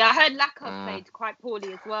 Yeah, I heard Lacazette played quite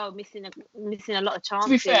poorly as well, missing a lot of chances. To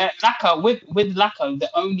be fair, Laka with Laka, the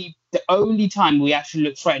only time we actually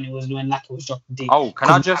looked threatening was when Laka was dropping deep. Oh, can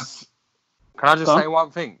I just Go say on. one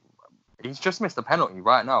thing? He's just missed a penalty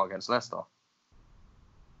right now against Leicester.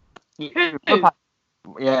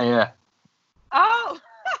 Yeah. Oh,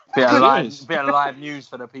 Bit of news. live news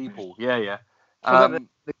for the people. Yeah.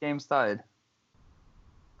 The game started.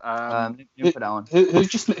 Let me put that on. Who's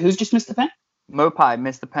just missed the pen? Mopai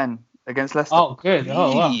missed the pen against Leicester. Oh, good.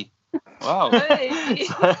 Oh, wow. Wow. hey.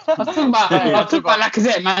 I was talking about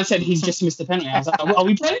Lacazette. Man said he's just missed the penalty. I was like, are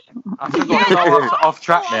we playing? I forgot to go off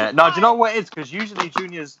track there. No, do you know what it is? Because usually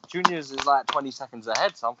juniors is like 20 seconds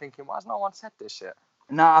ahead. So I'm thinking, why has no one said this shit?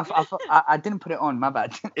 No, I didn't put it on. My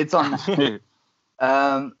bad. It's on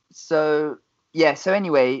now. So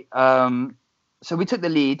anyway, so we took the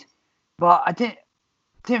lead, but I didn't.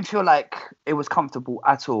 didn't feel like it was comfortable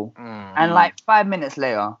at all. And like 5 minutes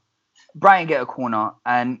later, Brighton get a corner,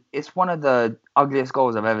 and it's one of the ugliest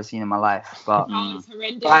goals I've ever seen in my life. But it's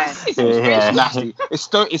horrendous. It's nasty.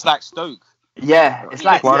 It's like Stoke. Yeah, it's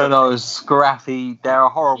like one of those scrappy. They're a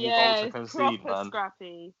horrible Yeah, goal to concede, proper man.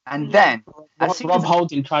 scrappy. And then Rob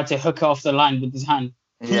Holding tried to hook it off the line with his hand.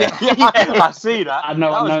 Yeah. I see that. I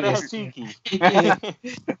know. That I was noticed. bare cheeky.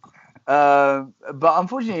 But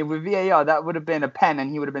unfortunately, with VAR, that would have been a pen,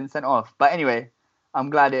 and he would have been sent off. But anyway, I'm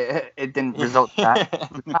glad it didn't result in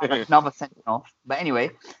that. Another sent off. But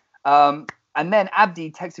anyway, and then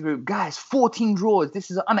Abdi texted the group, guys, 14 draws.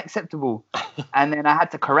 This is unacceptable. And then I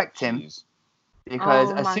had to correct him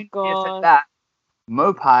because as soon as he said that,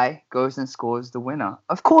 Mopai goes and scores the winner.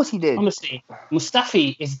 Of course he did. Honestly,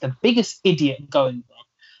 Mustafi is the biggest idiot going, bro.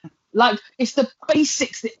 Like, it's the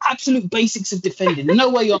basics, the absolute basics of defending. Know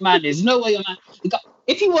where your man is. Know where your man...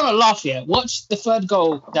 If you want to laugh, watch the third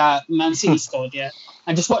goal that Man City scored,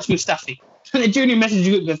 and just watch Mustafi. And the junior message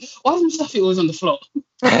group goes, why is Mustafi always on the floor?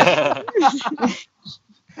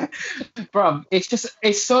 Bro,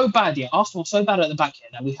 it's so bad, Arsenal are so bad at the back here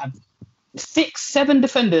that we have 6-7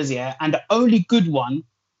 defenders, and the only good one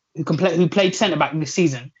who played centre-back this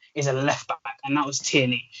season is a left-back, and that was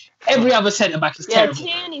Tierney. Every other centre-back is terrible.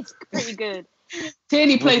 Yeah, Tierney's pretty good.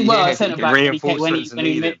 Tierney played well at centre-back when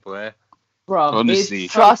he made... boy. Bro, honestly.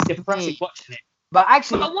 it's trust depressing watching it. But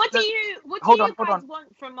actually... But what do you guys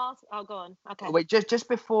want from us? Oh, go on. Okay. Wait, just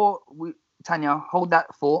before Tanya, hold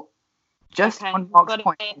that thought. Just on Mark's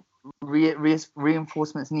point,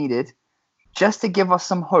 reinforcements needed, just to give us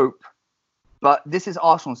some hope. But this is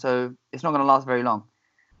Arsenal, so it's not going to last very long.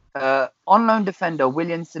 On loan defender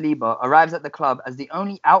William Saliba arrives at the club as the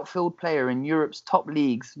only outfield player in Europe's top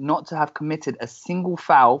leagues not to have committed a single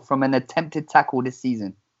foul from an attempted tackle this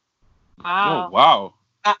season. Wow. Oh, wow.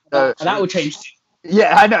 That will change too.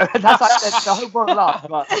 Yeah, I know. That's why I said the hope won't last.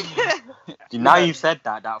 But Now you've said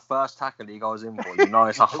that first tackle he goes in for,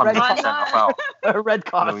 it's 100% a foul. A red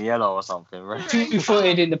card. Or yellow or something. Right?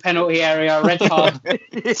 2-footed in the penalty area, red card,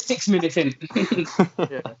 6 minutes in.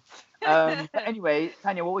 But anyway,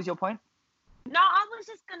 Tanya, what was your point? No, I was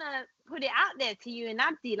just going to put it out there to you and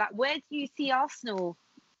Abdi. Like, where do you see Arsenal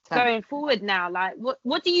going forward now? Like,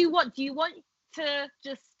 what do you want? Do you want to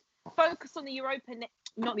just focus on the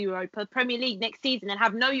Premier League next season and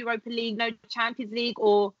have no Europa League, no Champions League,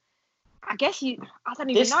 or I don't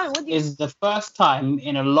even know. This is the first time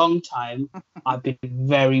in a long time I've been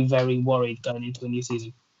very, very worried going into a new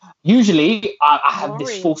season. Usually I have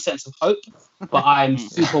this full sense of hope, but I'm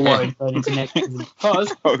super worried going into next season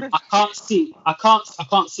because I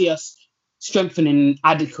can't see us strengthening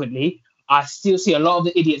adequately. I still see a lot of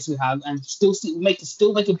the idiots we have, and still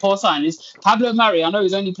making poor signings. Pablo Mari, I know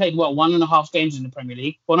he's only played 1.5 games in the Premier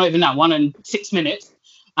League, well, not even that, 1 and 6 minutes.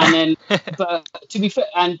 And then, but to be fair,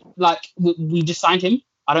 and like we just signed him.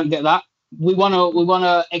 I don't get that. We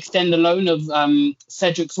wanna extend the loan of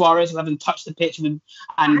Cedric Suarez, who haven't touched the pitch, and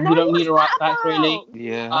we don't need a right back really.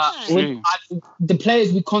 Yeah, the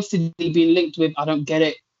players we constantly being linked with, I don't get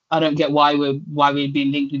it. I don't get why we're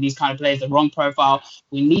being linked with these kind of players. The wrong profile.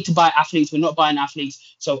 We need to buy athletes. We're not buying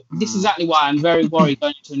athletes. So this is exactly why I'm very worried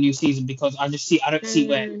going into a new season, because I don't see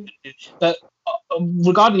where. But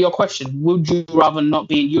regarding your question, would you rather not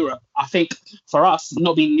be in Europe? I think for us,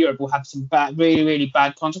 not being in Europe will have some really, really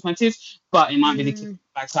bad consequences. But it might be the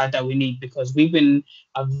backside that we need, because we've been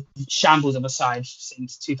a shambles of a side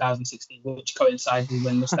since 2016, which coincides with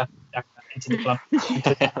when Mustafa into the club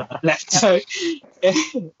left. So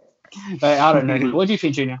I don't know. What do you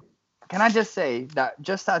think, Junior? Can I just say that,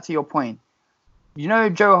 just to your point,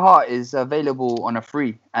 Joe Hart is available on a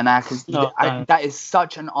free, and that is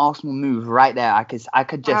such an Arsenal move right there. I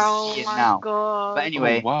could just see it now. God. But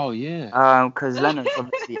anyway, wow, yeah. Because Leno's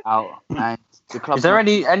obviously out, and the club. Is there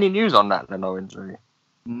any news on that Leno injury?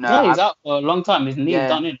 No, yeah, he's out for a long time. His knee's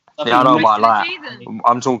done in. Yeah, I know, but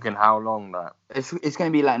I'm talking how long that. It's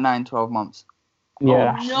going to be like 9-12 months.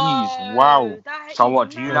 Yeah. Oh, jeez, wow. So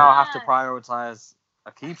what? Do you now have to prioritize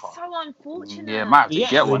a keeper? So unfortunate. Yeah, might have to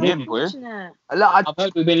get one in, boy. I've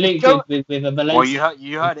heard we've been linked with a Valencia. Well,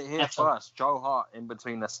 you heard it here first. Joe Hart in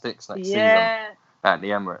between the sticks next season at the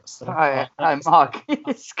Emirates. Hi, Mark.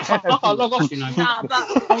 I'll log off,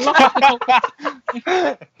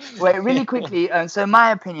 Wait, really quickly. So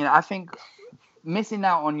my opinion, I think missing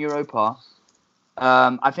out on Europa,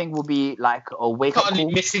 I think will be like a wake-up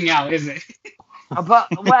call. Missing out, is it? But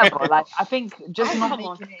whatever, like I think just not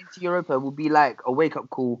making it into Europa will be like a wake-up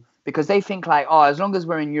call, because they think like, as long as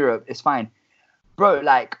we're in Europe, it's fine. Bro,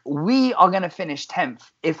 like we are gonna finish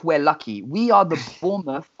 10th if we're lucky. We are the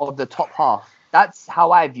Bournemouth of the top half. That's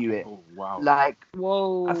how I view it. Oh, wow. Like,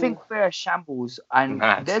 Whoa. I think we're a shambles, and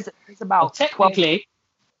Mad. there's about technically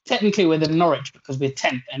we're the Norwich because we're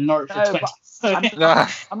 10th and Norwich are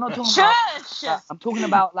 20th. I'm not talking about. I'm talking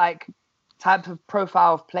about like type of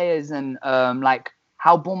profile of players and like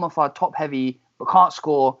how Bournemouth are top heavy but can't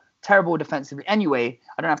score, terrible defensively. Anyway,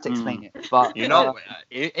 I don't have to explain it. But You know,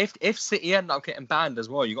 if City end up getting banned as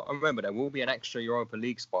well, you got to remember there will be an extra Europa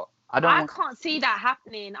League spot. I can't see that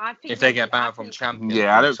happening. I think If they get banned from Champions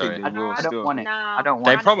Yeah, I don't League, think they will. I don't want it. Nah. I don't want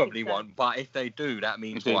They it. probably won't, but if they do, that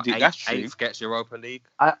means If they what, do, that's true. eighth gets Europa League.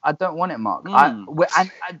 I don't want it, Mark.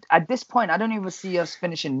 At this point, I don't even see us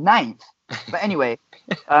finishing 9th. But anyway,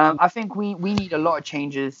 I think we need a lot of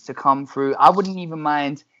changes to come through. I wouldn't even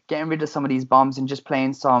mind getting rid of some of these bums and just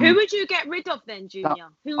playing some. Who would you get rid of then, Junior?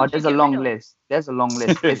 There's a long list. There's a long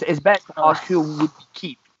list. It's better to ask who would we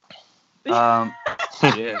keep. Yeah,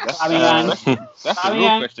 that's a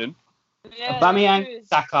real question. Aubameyang,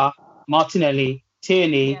 Saka, Martinelli,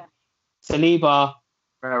 Tierney, Saliba,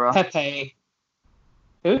 Pepe,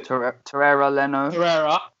 who? Torreira, Leno,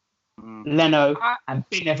 and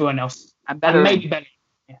bin everyone else. And maybe Bellerin.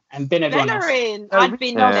 Yeah, and bin everyone Bellerin. else. I'd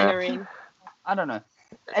bin Bellerin. I don't know.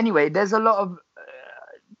 Anyway, there's a lot of.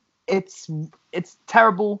 It's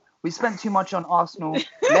terrible. We spent too much on Arsenal.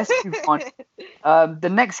 Let's move on. The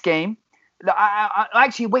next game. I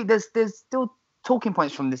actually wait. There's still talking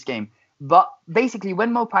points from this game. But basically,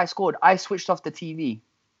 when Mopai scored, I switched off the TV,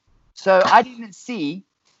 so I didn't see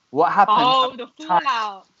what happened. Oh, the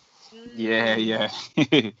fallout. Yeah.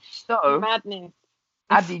 So, madness.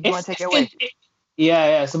 Abdi, do you want to take it away?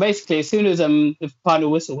 Yeah. So basically, as soon as the final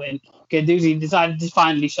whistle went, Guendouzi decided to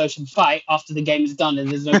finally show some fight after the game is done and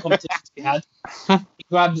there's no competition to be had.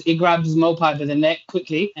 He grabs Mopai by the neck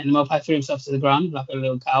quickly, and Mopai threw himself to the ground like a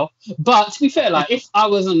little cow. But to be fair, like if I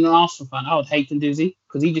was an Arsenal fan, I would hate Guendouzi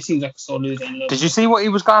because he just seems like a sore loser. Did you see what he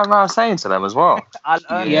was going around saying to them as well?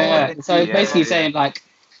 So basically saying like,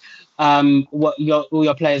 what all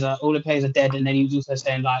the players are dead, and then he was also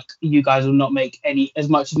saying like, you guys will not make as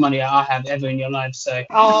much money as I have ever in your lives. So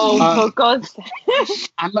for God's sake.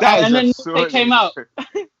 and then they came out.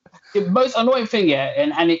 The most annoying thing,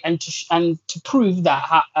 and to prove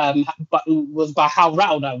that, but was by how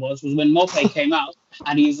rattled I was when Mopai came out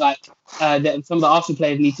and he's like, that some of the Arsenal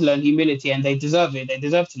players need to learn humility and they deserve it. They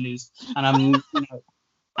deserve to lose. And and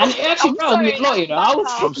it actually rattled me a lot.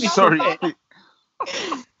 I'm sorry.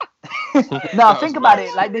 Now think about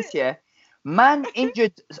it like this: man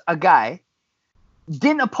injured a guy,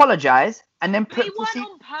 didn't apologize, and then He won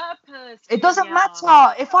on purpose. It doesn't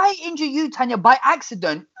matter. If I injure you, Tanya, by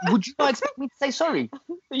accident, would you not expect me to say sorry?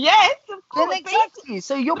 Yes, of course. Then exactly.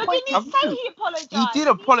 So your point didn't he say he apologized? He did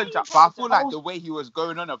apologize, but I feel like the way he was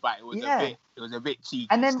going on about it was a bit cheeky.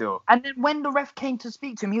 And then, still. and then when the ref came to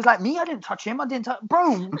speak to him, he was like, "Me, I didn't touch him. I didn't touch,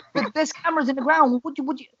 bro. There's cameras in the ground. Would you?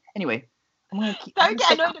 Anyway." Don't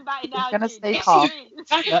get annoyed about it now. I'm gonna stay calm.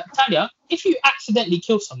 Tanya, if you accidentally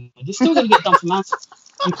kill someone, you're still gonna get done for manslaughter.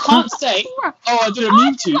 You can't say, "Oh, I didn't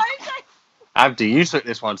mean to." Abdi, you took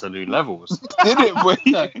this one to new levels. Did it, boy?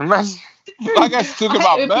 Like I talking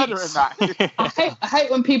about murder and that. I hate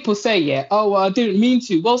when people say, "Oh, I didn't mean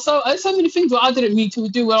to." Well, so many things where I didn't mean to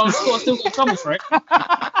do well on score, still get in trouble for it.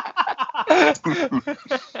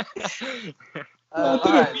 I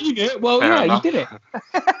didn't mean it. Well, Fair enough. you did it.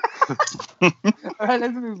 All right,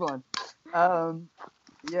 let's move on.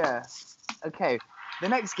 Okay. The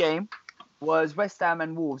next game was West Ham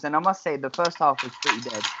and Wolves, and I must say the first half was pretty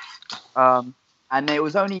dead. And it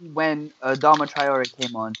was only when Adama Traore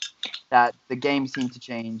came on that the game seemed to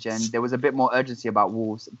change, and there was a bit more urgency about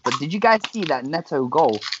Wolves. But did you guys see that Neto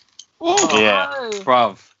goal? Yeah,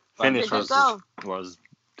 bruv. Finish was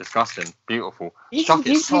disgusting. Beautiful. He's gone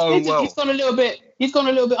a little bit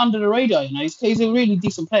under the radar. He's a really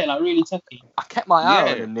decent player, like really techy. I kept my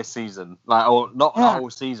eye on him this season, not the whole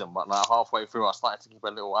season, but like halfway through, I started to keep a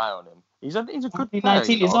little eye on him. He's a good player.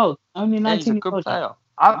 19 years old. Only 19 he's a good player.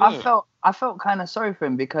 I felt kind of sorry for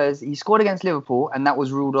him because he scored against Liverpool and that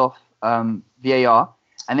was ruled off VAR,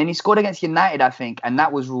 and then he scored against United, I think, and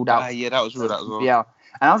that was ruled out. Yeah, that was ruled out as well. VAR.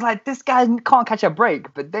 And I was like, this guy can't catch a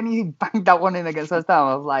break. But then he banged that one in against West Ham.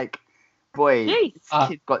 I was like, boy, this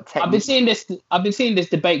kid got technique. I've been seeing this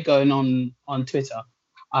debate going on Twitter.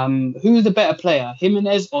 Who's the better player,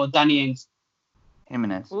 Jimenez or Danny Ings?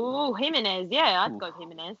 Jimenez. Ooh, Jimenez. Yeah, I'd go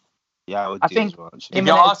Jimenez. Yeah, I think if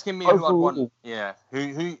you're asking me who I'd want,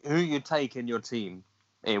 who you'd take in your team,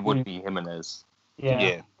 it would be Jimenez.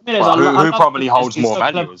 Yeah. Who probably holds more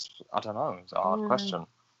value? I don't know. It's a hard question.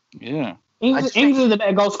 Yeah. Ings is the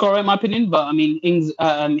better goal scorer in my opinion, but I mean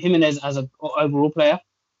Jimenez as an overall player.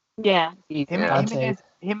 Yeah.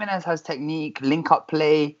 Jimenez has technique, link-up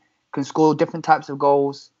play, can score different types of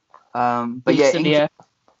goals. But yeah,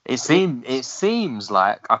 it seems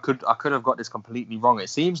like I could have got this completely wrong. It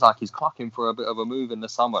seems like he's clucking for a bit of a move in the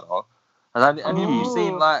summer though. And have you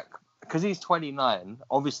seen like, because he's 29,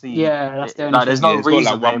 obviously, that's the like, there's no he's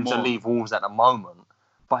reason got, like, for him one to more. leave Wolves at the moment.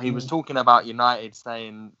 But he was talking about United,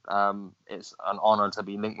 saying it's an honour to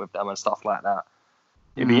be linked with them and stuff like that.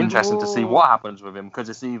 It'd be interesting to see what happens with him, because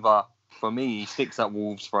it's either, for me, he sticks at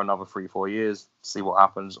Wolves for another 3-4 years, see what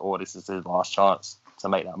happens, or this is his last chance to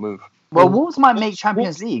make that move. Well, Wolves might make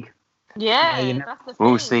Champions League. Yeah, that's the thing.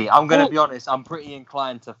 We'll see. I'm going to be honest. I'm pretty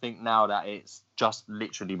inclined to think now that it's just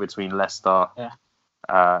literally between Leicester,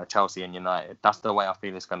 Chelsea, and United. That's the way I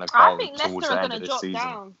feel it's going to go. I think towards Leicester the are end going of to the drop season.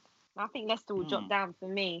 down. I think Leicester will drop down for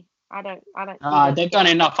me. I don't. They've done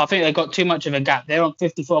enough. I think they've got too much of a gap. They're on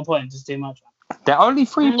 54 points. It's too much. They're only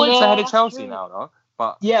 3 points ahead of Chelsea now, though.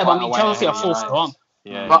 But yeah, but I mean, away Chelsea are ahead of forced United. on.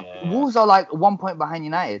 Yeah, But yeah. Wolves are like 1 point behind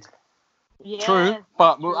United. Yeah, True,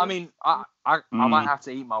 but I mean, I might have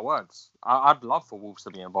to eat my words. I'd love for Wolves to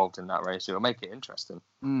be involved in that race. It'll make it interesting.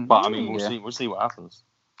 But I mean, we'll see what happens.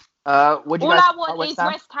 What do you All guys I think want about is Ham?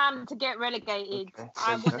 West Ham to get relegated. Okay.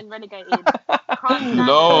 I wasn't relegated. Can't stand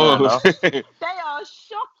No. it. They are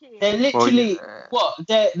shocking. They're literally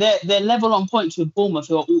they're level on points with Bournemouth,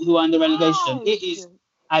 who are in the relegation. It is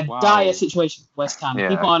a dire situation for West Ham. Yeah.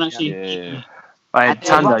 People aren't actually. Hey, And their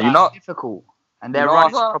Tanda, run you is know, difficult, and their you know run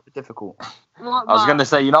is what? proper difficult. I was going to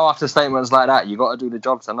say, after statements like that, you got to do the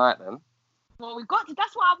job tonight then. Well, we got to.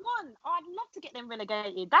 That's what I want. Oh, I'd love to get them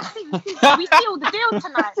relegated. That's it. We sealed the deal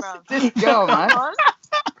tonight, bro. This girl,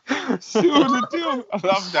 man. Seal the deal. I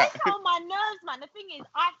love that. It's on my nerves, man. The thing is,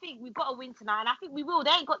 I think we've got to win tonight, and I think we will.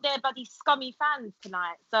 They ain't got their bloody scummy fans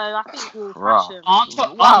tonight, so I think we'll crush them. Aren't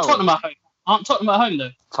Tottenham at home? Aren't Tottenham at home though?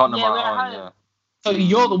 Tottenham Yeah, are we're at on, home. So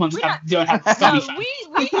you're the ones that don't have scummy No, fans.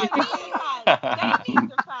 we don't need fans. They need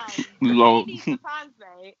the fans. Lol. We need the fans,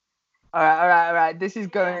 mate. All right. This is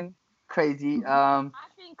going crazy. I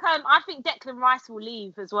think Declan Rice will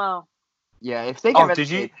leave as well. Yeah, if they get Oh,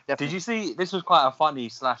 did you see? This was quite a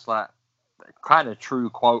funny / like kind of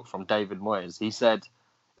true quote from David Moyes. He said,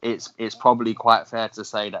 "It's probably quite fair to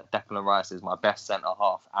say that Declan Rice is my best centre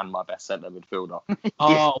half and my best centre midfielder."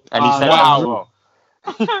 Oh, And he said that as well.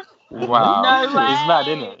 Wow, No way. It's mad,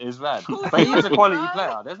 isn't it? It's mad. But he's a quality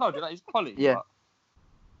player. There's no doubt. He's quality. Yeah. But,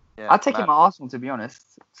 yeah, I'll take mad. him at Arsenal, to be honest.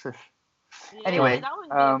 Yeah, Anyway, that would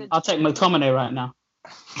be a good I'll take McTominay right now.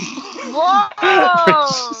 Whoa!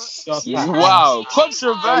 Wow, Don't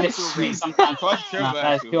controversial. listen to me sometimes. Nah,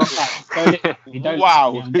 that's pure Controversial. facts. Don't listen to me. Don't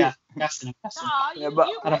Wow. listen to me. I'm gassing him. Yeah, but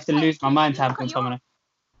I'd have to lose my mind to have McTominay.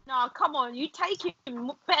 No, come on. You take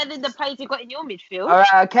him better than the players you got in your midfield. all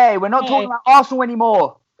right, okay, we're not talking about Arsenal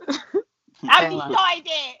anymore. Have you started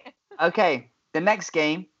it? Okay, the next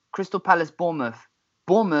game, Crystal Palace Bournemouth.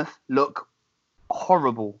 Bournemouth look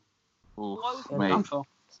horrible. Oof, Woeful. mate,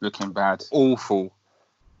 it's looking bad. Awful.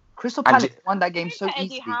 Crystal And Palace won that game so Look at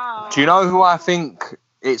Eddie easily. Howe. Do you know who I think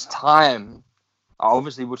it's time?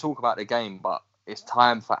 Obviously, we'll talk about the game, but it's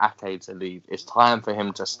time for Ake to leave. It's time for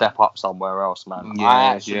him to step up somewhere else, man.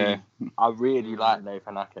 I really like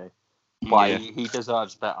Nathan Ake, but Yeah. he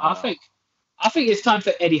deserves better. I think it's time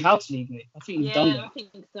for Eddie Howe to leave, mate. I think he's done Yeah, I that. think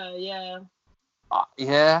so. Yeah.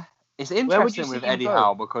 Yeah, it's would you interesting see with him Eddie go?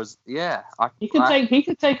 Howe because He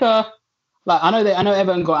could take a. Like I know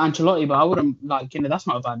Everton got Ancelotti, but I wouldn't that's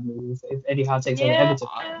not a bad move if Eddie Howe takes over Everton.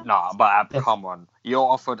 No, but come on, you're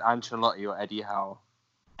offered Ancelotti or Eddie Howe.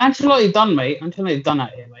 Ancelotti done, mate. Ancelotti's done out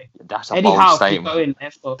here, mate. That's a Eddie bold Howe statement. could go in there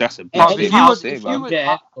for. That's a big Eddie If Howe you could was, go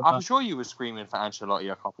there for- I'm sure you were screaming for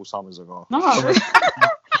Ancelotti a couple summers ago. No, I wasn't.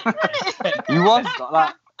 You was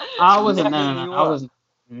like I wasn't. No, You I were. wasn't.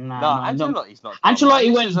 Nah, Ancelotti's not. Ancelotti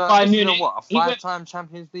This went is a- Bayern this is a Munich. What, a He went- five-time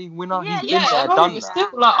Champions League winner? Yeah, He's yeah, been there, no, done it's that.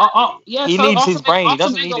 still yeah. He so needs Arsene his brain, he Arsene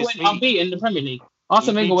doesn't Wenger need his went feet. unbeaten in the Premier League.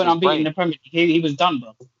 Arsene He Wenger needs went his unbeaten in brain. the Premier League. He was done,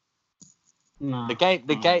 bro. Nah. The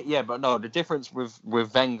game, yeah, but no. The difference with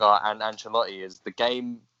Wenger and Ancelotti is the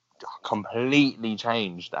game completely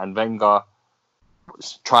changed, and Wenger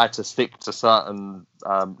tried to stick to certain.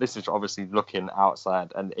 This is obviously looking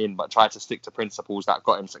outside and in, but tried to stick to principles that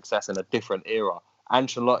got him success in a different era.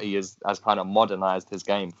 Ancelotti has kind of modernized his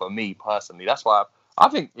game for me personally. That's why I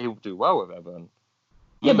think he'll do well with Everton.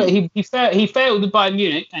 Yeah, but he failed with Bayern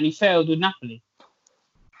Munich and he failed with Napoli.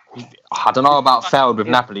 I don't know about failed with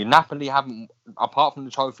Napoli. Napoli haven't, apart from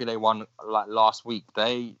the trophy they won like last week,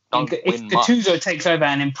 they don't If win much. Gattuso takes over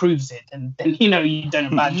and improves it, then you've done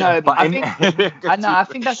a bad No, job. but I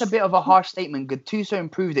think that's a bit of a harsh statement. Gattuso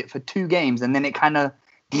improved it for 2 games, and then it kind of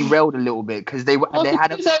derailed a little bit because they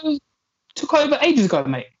had Gattuso took over ages ago,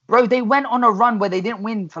 mate. Bro, they went on a run where they didn't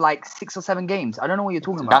win for like 6 or 7 games. I don't know what you're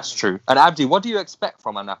talking about. That's true. And Abdi, what do you expect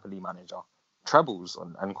from a Napoli manager? Trebles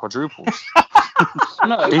and quadruples.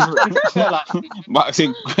 No, but I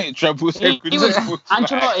think trebles.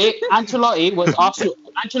 Ancelotti was Arsenal.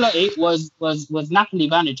 Ancelotti was Napoli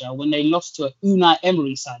manager when they lost to an Unai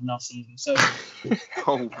Emery side last season. So,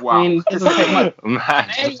 oh wow! I mean, doesn't take much.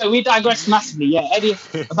 Man. Anyway, we digress massively. Yeah, Eddie,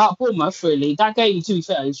 about Bournemouth. Really, that game. To be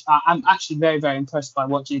fair, I'm actually very, very impressed by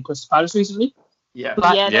watching Crystal Palace recently. Yeah,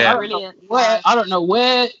 they're brilliant. I don't know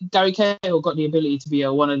where Gary Cahill got the ability to be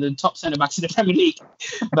one of the top centre backs in the Premier League,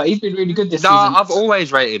 but he's been really good this season. I've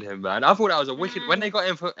always rated him, man. I thought that was a wicked when they got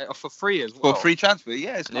him for free as well. For free transfer,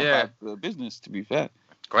 yeah, it's not bad business to be fair.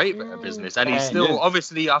 Great bit of business, and he's still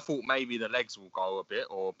obviously. I thought maybe the legs will go a bit,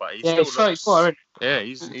 but he's still. He's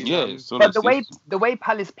but the way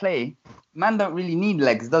Palace play, man don't really need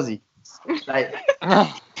legs, does he? Like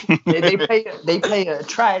they play a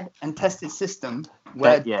tried and tested system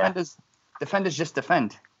where defenders just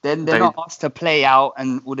defend. They're not asked to play out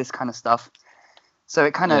and all this kind of stuff. So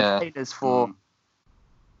it kind of caters for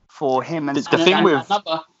him and the thing with.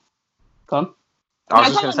 Come. I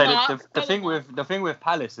was just going to say the thing with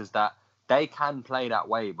Palace is that they can play that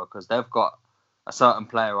way because they've got a certain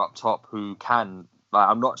player up top who can. Like,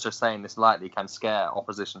 I'm not just saying this lightly, can scare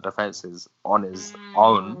opposition defenses on his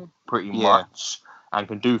own pretty much and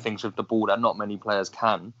can do things with the ball that not many players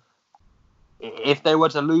can. If they were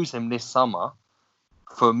to lose him this summer,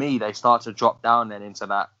 for me, they start to drop down then into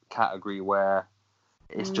that category where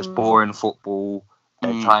it's just boring football.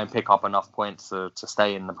 They try and pick up enough points to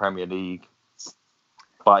stay in the Premier League.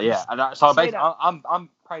 But yeah, so basically, I'm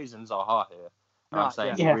praising Zaha here. I'm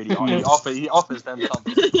saying he offers them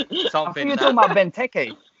something. I think you're talking about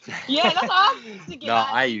Benteke. Yeah, that's what I was thinking. No,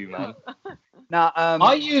 Ayew, man. Now,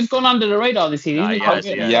 Ayew's gone under the radar this season. I was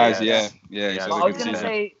going to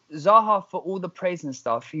say Zaha, for all the praise and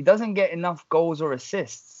stuff, he doesn't get enough goals or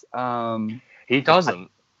assists. He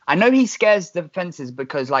doesn't. I know he scares defenses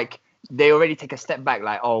because like they already take a step back,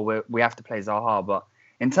 like we have to play Zaha. But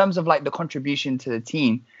in terms of like the contribution to the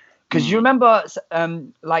team. Because you remember,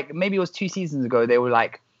 like maybe it was 2 seasons ago, they were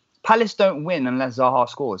like, Palace don't win unless Zaha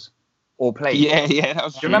scores or plays. Yeah, that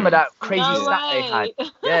was. Do you remember that crazy stat they had?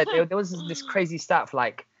 Yeah, there was this crazy stat for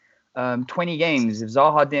like 20 games. If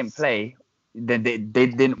Zaha didn't play, then they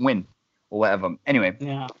didn't win or whatever. Anyway.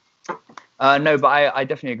 Yeah. No, but I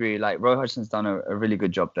definitely agree. Like Roy Hodgson's done a really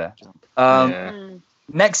good job there.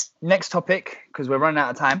 Next topic, because we're running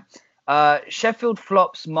out of time. Sheffield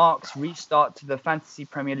flops Mark's restart to the Fantasy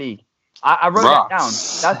Premier League. I wrote that down.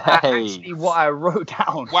 That's actually what I wrote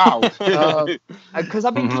down. Wow. Because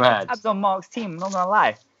I've been keeping tabs on Mark's team, I'm not going to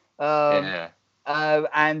lie.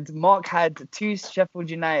 And Mark had 2 Sheffield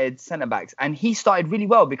United centre-backs. And he started really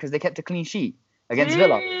well because they kept a clean sheet against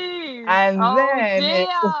Villa. And then it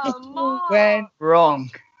all went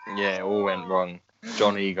wrong. Yeah, it all went wrong.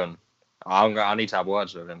 John Egan. I need to have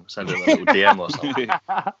words with him. Send him a little DM or something.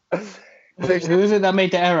 Who is it that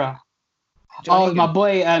made the error? My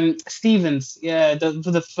boy Stevens. Yeah,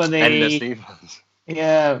 for the Stevens.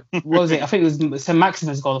 Yeah, what was it? I think it was St.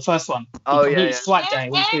 Maximin's goal, the first one. Swipe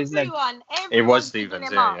day with his leg. It was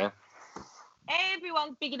Stevens. Yeah.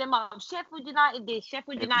 Everyone's bigging them up. Sheffield United this,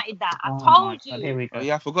 Sheffield United that. I told you. Here we go. Oh,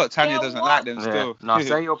 yeah, I forgot. Tanya doesn't like them still. No,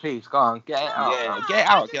 say your piece. Go on, get it out. Yeah, get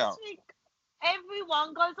out.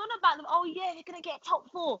 Everyone goes on about them. Oh yeah, they're gonna get top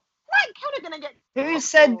 4. Like how they're gonna get? Who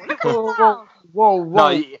said? Whoa! No,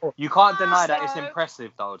 you can't deny that it's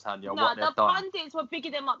impressive though, Tanya. No, what they've the done. pundits were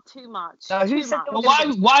bigging them up too much. No, who said? Well,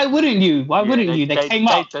 why wouldn't you? Why wouldn't you? They came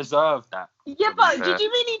up. They deserve that. Yeah, but did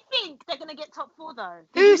you really think they're gonna get top 4 though?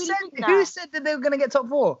 Who said that they were gonna get top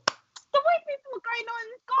 4? The way people were going on,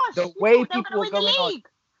 gosh. The way people were going on.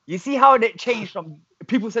 You see how it changed from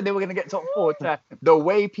people said they were gonna get top 4 to the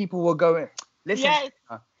way people were going. Listen, yes,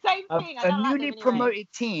 same thing. A newly promoted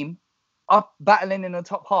team up battling in the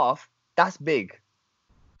top half, that's big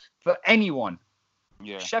for anyone.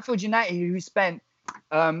 Yeah. Sheffield United, who spent,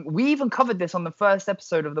 we even covered this on the first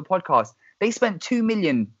episode of the podcast. They spent 2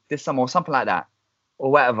 million this summer or something like that,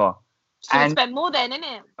 or whatever. Should spend more then,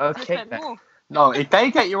 innit? Okay. More. No, if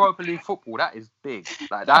they get Europa League football, that is big.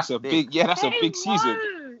 Like that's a big. Yeah, that's a big season.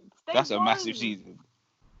 That's a massive season.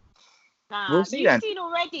 Nah, we'll see you've seen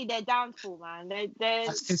already their downfall, man. I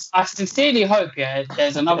sincerely hope,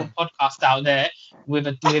 there's another podcast out there with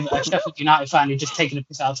a Sheffield United fan who's just taking a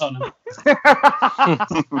piss out of Tottenham.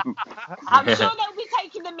 I'm sure they'll be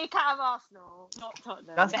taking the mick out of Arsenal, not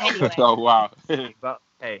Tottenham. That's anyway. Oh wow. But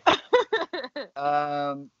hey.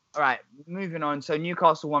 All right, moving on. So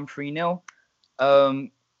Newcastle won 3-0.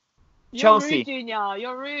 You're Chelsea. rude, Junior.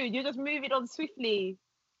 You're rude. You just move it on swiftly.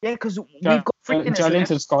 Yeah, because we've got freaking Joe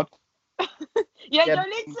Linton squad. Yeah, Yeah. Joe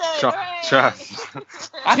Linton.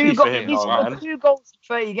 He's got 2 goals in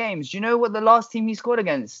 30 games. Do you know what the last team he scored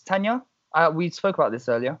against, Tanya? We spoke about this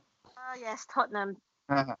earlier. Oh yes, Tottenham.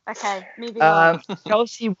 Uh-huh. Okay, moving on.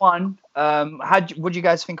 Chelsea won. What do you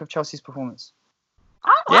guys think of Chelsea's performance?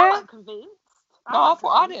 I wasn't convinced. No,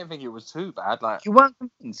 I didn't think it was too bad. Like You weren't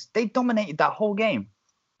convinced. They dominated that whole game.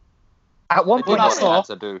 At one they point, did what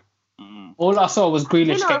they had to do. All I saw was Grealish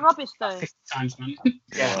You know, getting rubbish though. 50 times, man.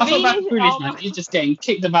 Yeah. I thought about Really? Grealish, Oh, man. He's just getting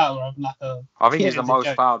kicked about, bro. Like I think he's yeah, the it's a most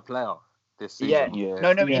joke. fouled player this season. Yeah. No,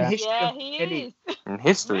 in Yeah. history. Yeah, of he Premier League. is. In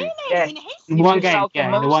history. Really? Yeah. In history? In one been game, fouled the yeah,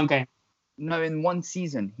 in the most. one game. No, in one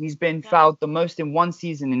season. He's been fouled the most in one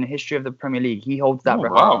season in the history of the Premier League. He holds that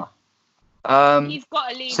record. Wow. He's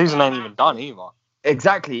got a lead. Season ain't even done either.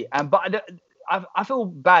 Exactly. But I feel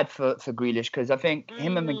bad for Grealish because I think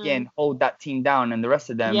him and McGinn hold that team down, and the rest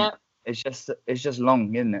of them, it's just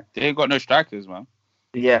long, isn't it? They ain't got no strikers, man.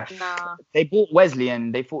 Yeah. Nah. They bought Wesley,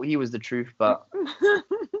 and they thought he was the truth, but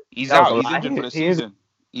He's That out. was He's a lie. injured for the He is- season.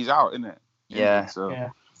 He's out, isn't it? Yeah. So. Yeah.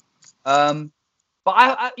 But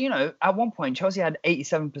I at one point Chelsea had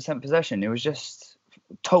 87% possession. It was just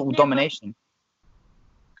total domination.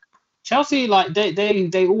 Chelsea, like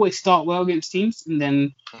they always start well against teams, and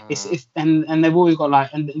then and they've always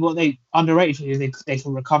got and what they underrated is they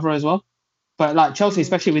can recover as well. But like Chelsea,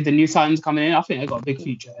 especially with the new signings coming in, I think they've got a big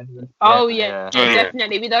future ahead of them. Oh yeah,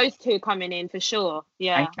 definitely with those two coming in for sure.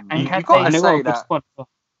 Yeah. And You can gotta they say that.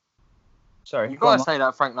 Sorry, You gotta say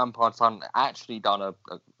that Frank Lampard's actually done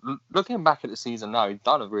looking back at the season now, he's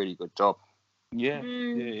done a really good job. Yeah.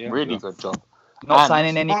 Really good job. Not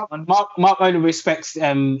signing anyone. Mark only respects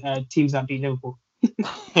teams that beat Liverpool.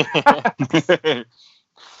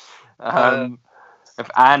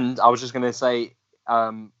 And I was just gonna say,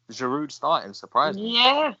 Giroud starting surprised me.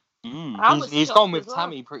 Yeah. He's gone with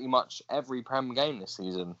Tammy pretty much every Prem game this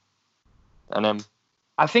season, and then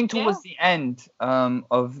I think towards the end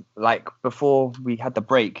of before we had the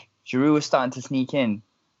break, Giroud was starting to sneak in.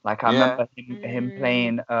 Like I remember him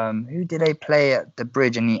playing. Who did they play at the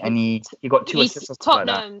Bridge? And he got 2 assists or something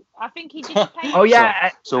like Tottenham. I think he did play. Oh yeah,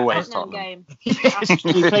 it's always Tottenham Tottenham. game. He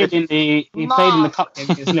played in the cup game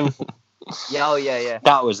against Liverpool. Yeah.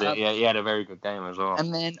 That was it. Yeah, he had a very good game as well.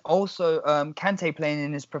 And then also Kante playing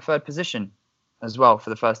in his preferred position as well for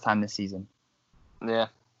the first time this season. Yeah.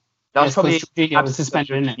 That was probably Jorginho was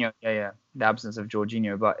suspended, isn't it? Yeah. The absence of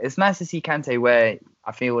Jorginho, but it's nice to see Kante where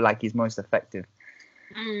I feel like he's most effective.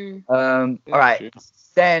 All right.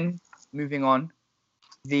 Then moving on,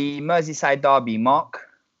 the Merseyside derby. Mark.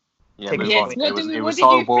 Yeah, take move it on. away. It was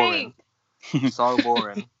so boring. So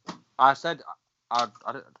boring. I said,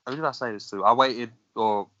 who did I say this to? I waited,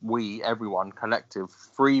 or everyone collective,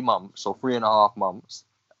 3 months or 3.5 months.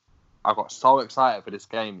 I got so excited for this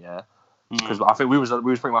game, because I think we was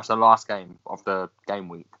pretty much the last game of the game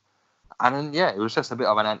week, and then it was just a bit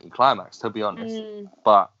of an anticlimax, to be honest.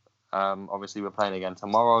 But obviously we're playing again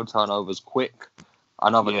tomorrow. Turnovers quick,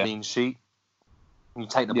 another clean sheet. You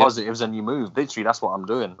take the positives and you move. Literally, that's what I'm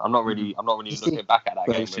doing. I'm not really looking back at that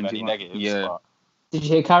game with any negatives. Yeah. But... Did you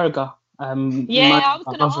hear Carragher? I was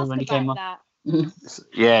going to ask when he about came on. that.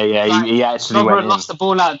 He actually went in. Lost the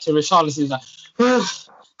ball out to Richarlison. He was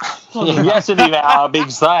like, he actually let out a big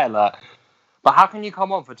sigh, like. But how can you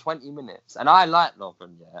come on for 20 minutes? And I like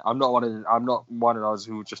Lovren, I'm not one of those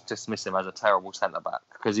who just dismiss him as a terrible centre back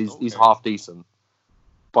because he's half decent.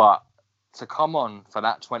 But to come on for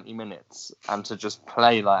that 20 minutes and to just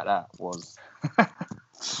play like that was.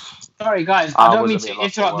 Sorry, guys. I don't mean to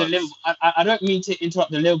interrupt the Liverpool. I don't mean to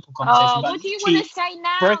interrupt the Liverpool conversation. Oh, what do you want to say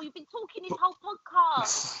now? You've been talking this whole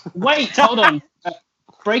podcast. Wait, hold on.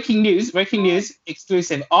 Breaking news,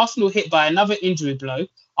 exclusive. Arsenal hit by another injury blow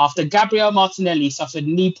after Gabriel Martinelli suffered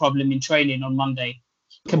knee problem in training on Monday.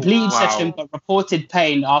 Completed session, but reported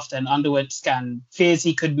pain after an underwent scan. Fears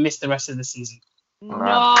he could miss the rest of the season.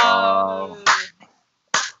 No.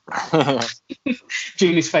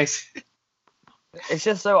 Junior's face. It's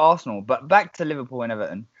just so Arsenal. But back to Liverpool and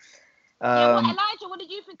Everton. Elijah, what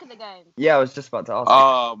did you think of the game? Yeah, I was just about to ask.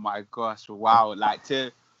 Oh my gosh! Wow!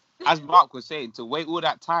 As Mark was saying, to wait all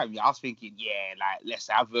that time, I was thinking, let's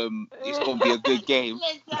have it's gonna be a good game.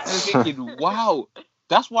 I was thinking, wow,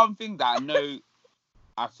 that's one thing that I know.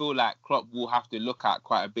 I feel like Klopp will have to look at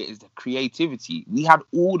quite a bit is the creativity. We had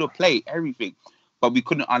all the play, everything, but we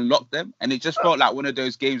couldn't unlock them, and it just felt like one of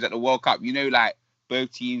those games at the World Cup.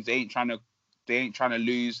 Both teams they ain't trying to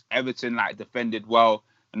lose. Everton defended well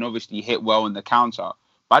and obviously hit well in the counter,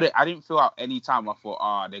 but I didn't feel at any time I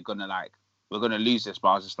thought, we're gonna lose this, but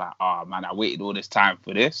I was just like, man, I waited all this time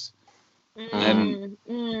for this. Shout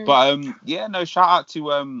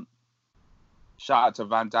out to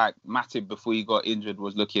Van Dijk. Matip before he got injured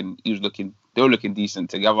they were looking decent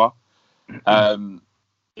together.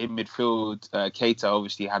 In midfield, Keita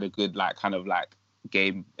obviously had a good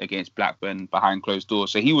game against Blackburn behind closed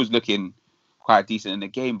doors, so he was looking quite decent in the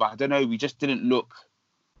game. But I don't know, we just didn't look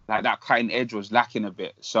like that cutting edge was lacking a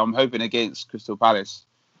bit. So I'm hoping against Crystal Palace,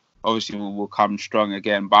 obviously we'll come strong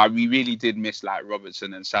again. But we really did miss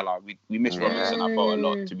Robertson and Salah. We missed Robertson, I thought, a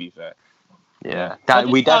lot, to be fair. Yeah,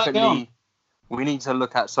 we definitely we need to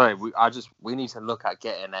look at. We need to look at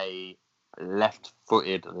getting a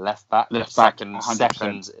left-footed left back second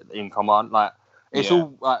in command. It's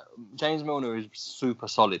all James Milner is super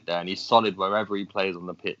solid there, and he's solid wherever he plays on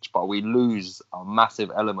the pitch. But we lose a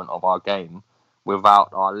massive element of our game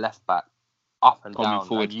without our left back up and down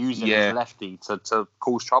forward, and using his lefty to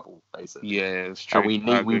cause trouble, basically. Yeah, it's true.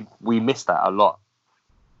 And we missed that a lot.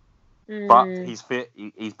 But he's fit.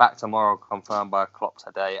 He's back tomorrow, confirmed by Klopp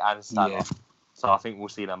today, and Salah. Yeah. So I think we'll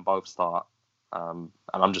see them both start. And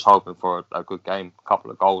I'm just hoping for a good game. A couple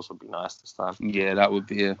of goals would be nice this time. Yeah, that would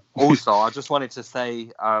be. Also, I just wanted to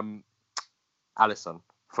say, Alisson.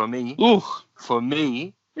 For me,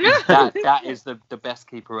 that is the best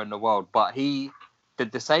keeper in the world. But the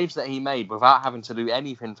saves that he made without having to do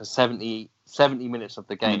anything for 70 minutes of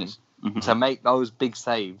the game to make those big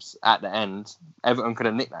saves at the end, Everton could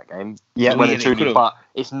have nicked that game. Yeah, but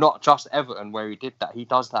it's not just Everton where he did that. He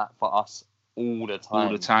does that for us all the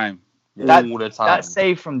time. That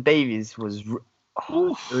save from Davies was it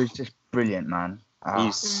was just brilliant, man.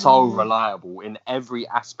 He's so reliable in every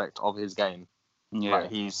aspect of his game. Yeah,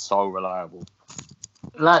 he's so reliable.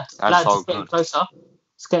 Lads, it's getting closer.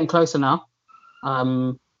 It's getting closer now.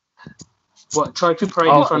 Trophy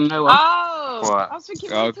parade from no one. I was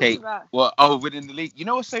thinking winning the league. You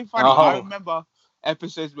know what's so funny? I remember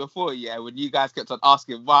episodes before, when you guys kept on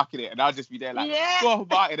asking Mark it, and I'll just be there go on,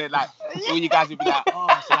 Mark, and then all you guys would be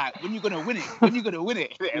when you gonna win it? When you gonna win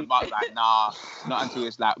it? And Mark's nah, not until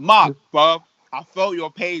it's Mark, bro, I felt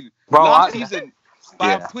your pain. Bro, last season,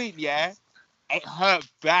 by a point, it hurt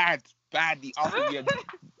badly after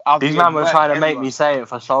these men were trying to make me say it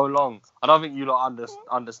for so long. I don't think you lot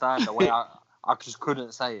understand the way I just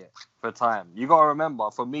couldn't say it for time. You gotta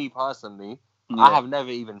remember, for me personally, I have never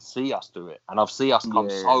even seen us do it, and I've seen us come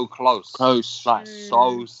so close, so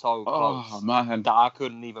close. Oh man, that I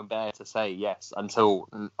couldn't even bear to say yes until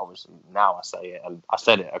obviously now I say it, and I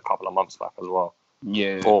said it a couple of months back as well.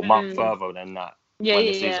 Yeah, or a month further than that when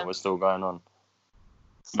the season was still going on.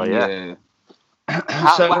 So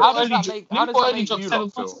how does that make you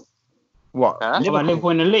lot feel? What?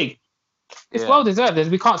 Liverpool in the league? It's well deserved.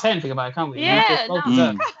 We can't say anything about it, can we? Yeah,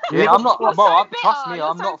 I'm not. Bro, trust me,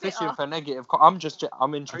 I'm not fishing for negative. I'm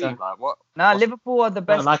intrigued. What? Nah, Liverpool are the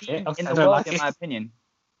best team in the world, in my opinion.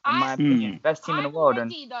 Best team in the world.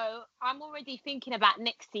 I'm already thinking about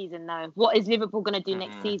next season, though. What is Liverpool going to do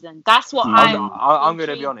next season? That's what I'm going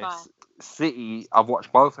to be honest. City, I've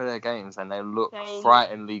watched both of their games and they look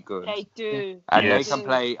frighteningly good. They do. And they can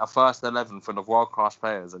play a first 11 for the world-class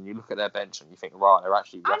players, and you look at their bench and you think, right, they're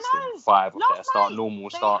actually resting 5 of their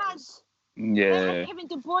normal starters. They had Kevin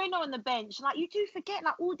De Bruyne on the bench. You do forget,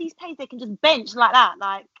 all these players they can just bench like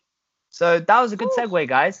that. So that was a good segue,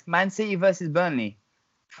 guys. Man City versus Burnley.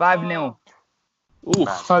 5-0.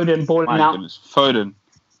 Foden balling out. Foden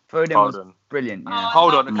was brilliant. Yeah.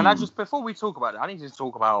 Hold on, can I just, before we talk about it, I need to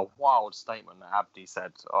talk about a wild statement that Abdi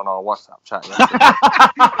said on our WhatsApp chat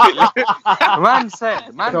yesterday.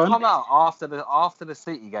 Man come out after the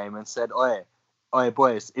City game and said, Oi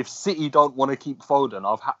boys, if City don't want to keep Foden,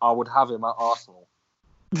 I would have him at Arsenal.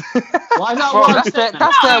 Why is that?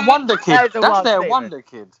 That's their wonder kid. That's their wonder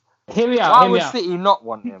kid. Hear me out. Why would City not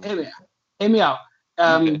want him? Hear me out.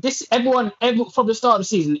 This everyone from the start of the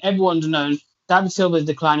season, everyone's known David Silva is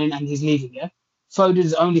declining and he's leaving. Yeah,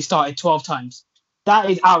 Foden's only started 12 times. That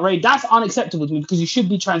is outrageous. That's unacceptable to me because you should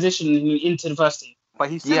be transitioning into the first team. But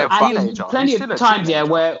he's still a teenager. Plenty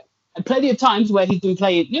of times where he's been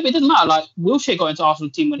playing. Yeah, but it doesn't matter. Wilshere got into Arsenal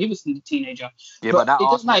team when he was a teenager. Yeah, but that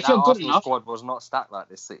Arsenal squad was not stacked like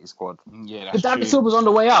this City squad. Yeah, that's true. David Silva's on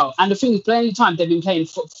the way out, and the thing is, plenty of times they've been playing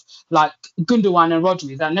Gundogan and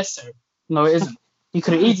Rodri. Is that necessary? No, it isn't. You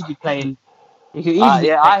could easily be playing.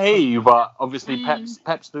 I hear you, but obviously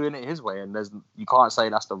Pep's doing it his way, and you can't say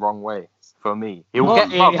that's the wrong way for me. It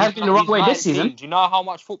has been the wrong way this season. Do you know how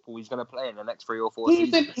much football he's going to play in the next 3 or 4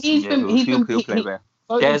 seasons?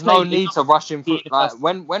 There's no need to rush him.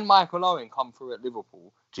 When Michael Owen come through at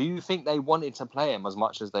Liverpool, do you think they wanted to play him as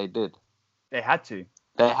much as they did? They had to.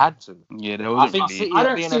 Yeah, I think City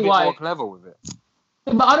are being a bit more clever with it.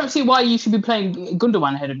 But I don't see why you should be playing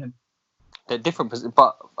Gundogan ahead of him. They're different,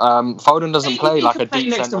 but Foden doesn't play KDB like can a play deep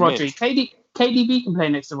next to centre mid. Rodri. KDB can play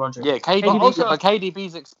next to Rodri. Yeah,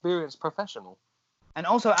 KDB's experienced professional. And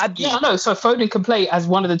also Abdi. Yeah, I know. So Foden can play as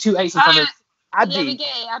one of the 2 8s in front of. Abdi. Yeah, we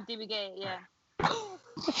get it. Yeah.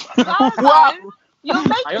 Wow. You're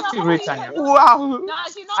making You're too rude, Tanya. Wow. No,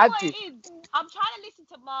 you know Abdi. what it is? I'm trying to listen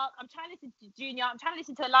to Mark. I'm trying to listen to Junior. I'm trying to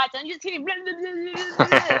listen to Elijah. And you just hearing.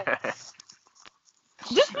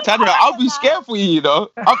 Tanya, I'll be scared for you,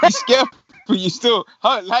 I'll be scared for you still.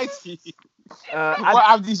 I don't lie to you. What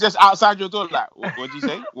Abdi's just outside your door? Like, what'd you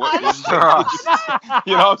say? What'd you say?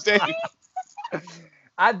 You know what I'm saying?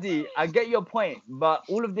 Abdi, I get your point, but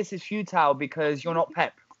all of this is futile because you're not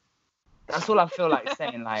Pep. That's all I feel like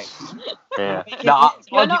saying. Like,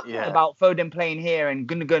 about Foden playing here and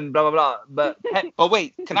Gundogan, blah blah blah. But Pep. But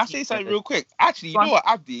wait, can I say something real quick? Actually, you know what,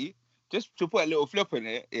 Abdi? Just to put a little flip on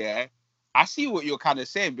it, yeah. I see what you're kind of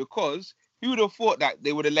saying because who would have thought that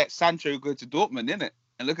they would have let Sancho go to Dortmund, innit?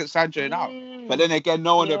 And look at Sancho now. But then again,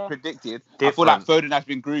 no one had predicted. I feel like Foden has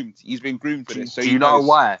been groomed. He's been groomed for this. So do you know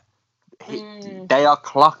why? They are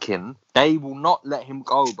clucking. They will not let him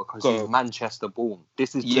go because he's Manchester born.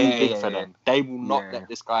 This is too big for them. They will not let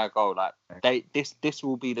this guy go. Like this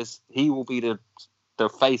will be this. He will be the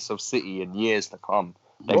face of City in years to come.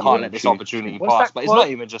 They can't let this opportunity pass. But it's not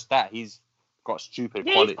even just that. He's got stupid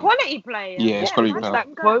quality. He's quality player. Yeah, it's quality player.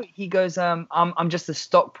 That quote, he goes, I'm just a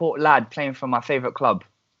Stockport lad playing for my favourite club.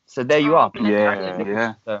 So there you are.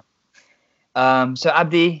 Yeah. So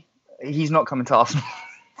Abdi, he's not coming to Arsenal.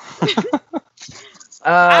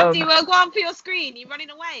 Abdi, well, go on for your screen. You're running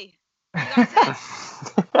away.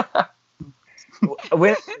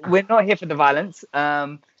 We're not here for the violence.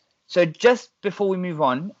 So just before we move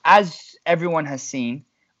on, as everyone has seen,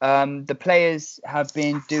 the players have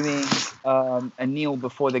been doing a kneel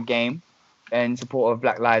before the game in support of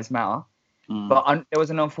Black Lives Matter. But there was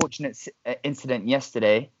an unfortunate incident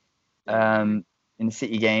yesterday in the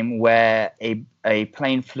City game where a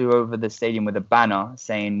plane flew over the stadium with a banner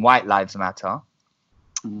saying White Lives Matter.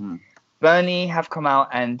 Burnley have come out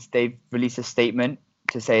and they've released a statement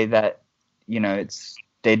to say that, you know,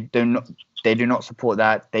 they do not support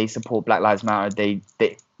that. They support Black Lives Matter.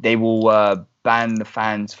 They will ban the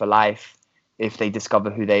fans for life if they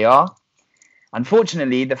discover who they are.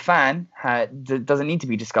 Unfortunately, the fan doesn't need to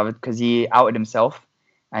be discovered because he outed himself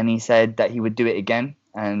and he said that he would do it again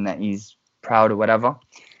and that he's proud or whatever.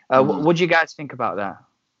 What do you guys think about that?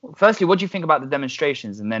 Firstly, what do you think about the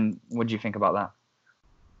demonstrations, and then what do you think about that?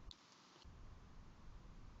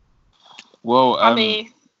 Well, I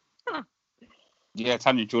mean, yeah,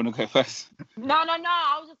 Tanya, do you want to go first? No.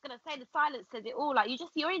 I was just gonna say the silence says it all. Like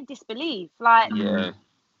you're in disbelief. Like,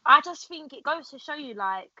 I just think it goes to show you,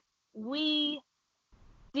 like,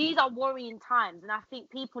 these are worrying times, and I think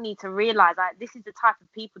people need to realize, like, this is the type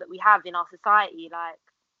of people that we have in our society. Like,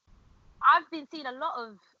 I've been seeing a lot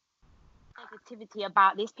of negativity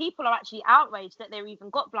about this. People are actually outraged that they've even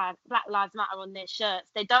got Black Lives Matter on their shirts.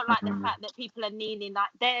 They don't like the fact that people are kneeling.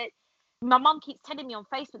 Like, my mum keeps telling me on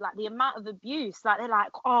Facebook, like, the amount of abuse. Like, they're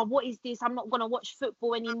like, oh, what is this? I'm not going to watch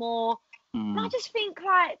football anymore. And I just think,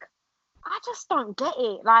 like, I just don't get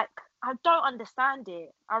it. Like, I don't understand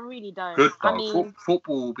it. I really don't. Good though. I mean,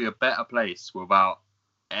 football will be a better place without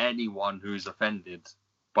anyone who's offended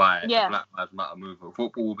by the Black Lives Matter movement.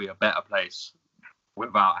 Football will be a better place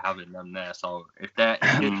without having them there. So if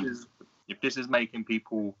this is making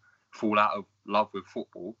people fall out of love with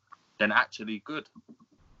football, then actually good,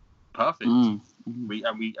 perfect.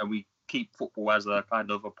 We keep football as a kind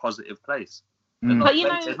of a positive place.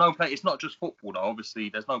 There's no place. It's not just football though. Obviously,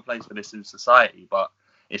 there's no place for this in society, but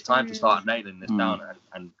it's time to start nailing this down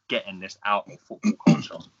and getting this out of football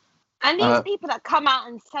culture. And these people that come out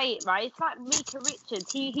and say it, right? It's like Mika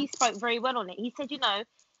Richards. He spoke very well on it. He said, you know,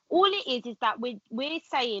 all it is that we're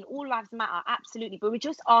saying all lives matter, absolutely, but we're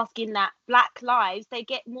just asking that Black lives, they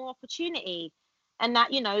get more opportunity, and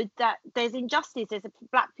that, you know, that there's injustice,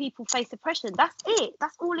 Black people face oppression. That's it.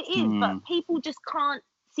 That's all it is. But people just can't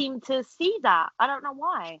seem to see that. I don't know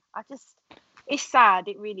why. It's sad.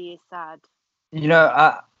 It really is sad. You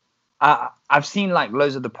know, I've seen like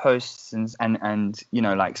loads of the posts and you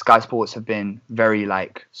know, like Sky Sports have been very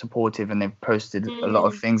like supportive and they've posted a lot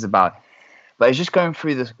of things about it. But it's just going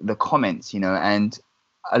through the comments, you know, and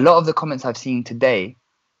a lot of the comments I've seen today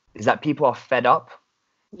is that people are fed up.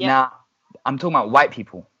 Yeah. Now, I'm talking about white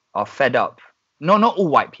people are fed up. No, not all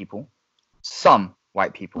white people. Some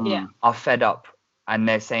white people are fed up and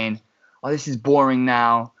they're saying, oh, this is boring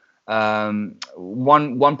now.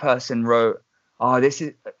 One person wrote, oh, I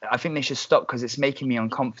think they should stop because it's making me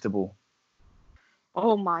uncomfortable.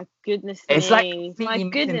 Oh my goodness it's me. Like my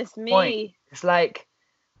goodness me. It's like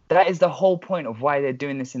that is the whole point of why they're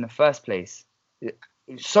doing this in the first place.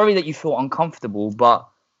 Sorry that you feel uncomfortable, but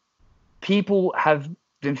people have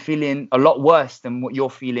been feeling a lot worse than what you're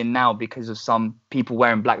feeling now because of some people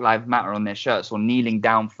wearing Black Lives Matter on their shirts or kneeling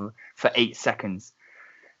down for 8 seconds.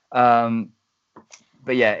 But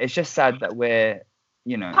yeah, it's just sad that we're,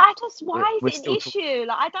 you know. Why is it an issue?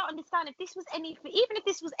 Like, I don't understand. If this was anything, even if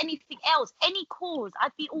this was anything else, any cause,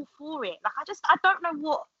 I'd be all for it. Like, I don't know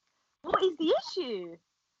what is the issue.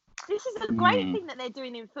 This is a great thing that they're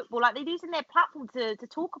doing in football. Like, they're using their platform to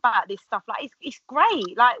talk about this stuff. Like, it's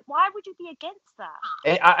great. Like, why would you be against that?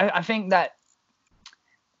 I think that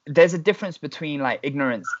there's a difference between like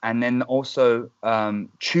ignorance and then also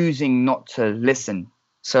choosing not to listen.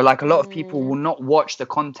 So like a lot of people will not watch the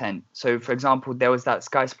content. So for example, there was that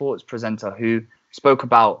Sky Sports presenter who spoke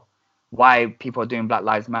about why people are doing Black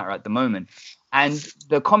Lives Matter at the moment. And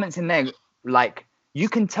the comments in there, like, you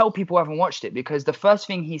can tell people haven't watched it because the first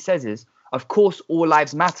thing he says is, of course, all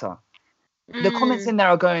lives matter. The comments in there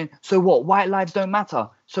are going, so what? White lives don't matter.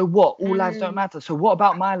 So what? All lives don't matter. So what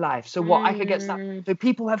about my life? So what? I could get stuff. So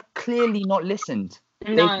people have clearly not listened.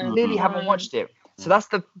 They clearly haven't watched it. So that's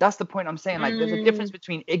the point I'm saying. Like, there's a difference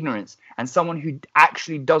between ignorance and someone who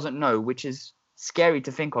actually doesn't know, which is scary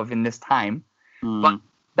to think of in this time. But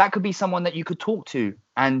that could be someone that you could talk to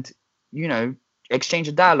and, you know, exchange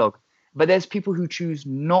a dialogue. But there's people who choose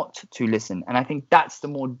not to listen. And I think that's the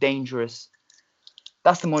more dangerous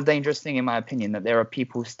thing, in my opinion, that there are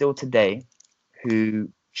people still today who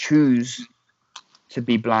choose to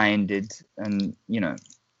be blinded. And, you know,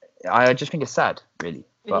 I just think it's sad, really.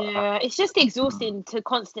 But, yeah, it's just exhausting to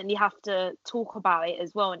constantly have to talk about it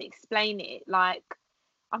as well and explain it. Like,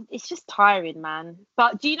 it's just tiring, man.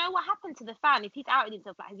 But do you know what happened to the fan? If he's outed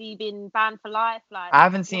himself, like, has he been banned for life? Like, I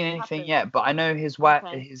haven't seen anything yet, but I know his wife,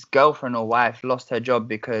 his girlfriend or wife, lost her job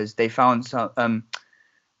because they found some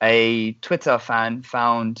a Twitter fan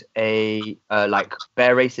found a like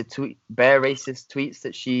bare racist tweets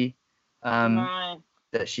that she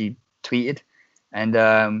tweeted, and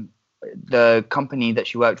the company that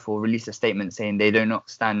she worked for released a statement saying they do not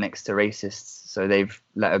stand next to racists, so they've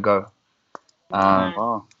let her go.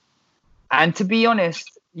 And to be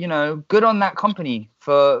honest, you know, good on that company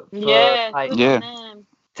for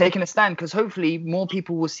taking a stand, because hopefully more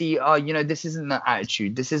people will see, oh, you know, this isn't the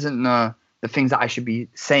attitude, this isn't the things that I should be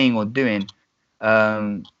saying or doing.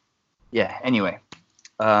 Anyway,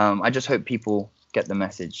 I just hope people get the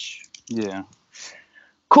message. Yeah.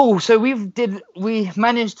 Cool. So we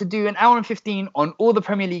managed to do an hour and 15 on all the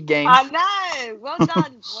Premier League games. I know. Well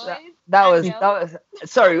done, boys. that was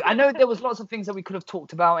sorry. I know there was lots of things that we could have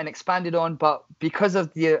talked about and expanded on, but because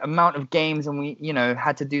of the amount of games, and we, you know,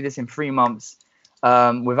 had to do this in 3 months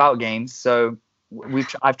without games, so we've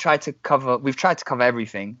tried to cover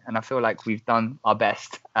everything, and I feel like we've done our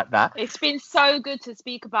best at that. It's been so good to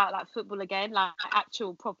speak about like football again, like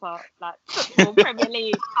actual proper like football Premier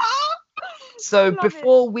League. So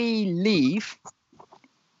before we leave,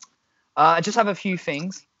 I just have a few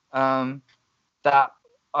things that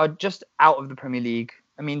are just out of the Premier League.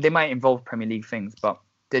 I mean, they might involve Premier League things, but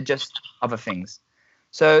they're just other things.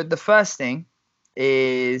 So the first thing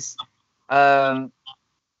is,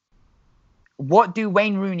 what do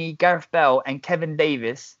Wayne Rooney, Gareth Bale, and Kevin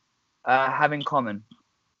Davies have in common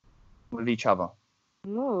with each other?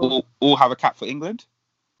 All have a cap for England?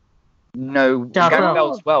 No, Gareth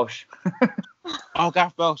Bale's Welsh.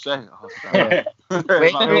 Gareth Bale, sorry.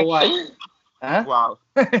 They're white. Huh? Wow.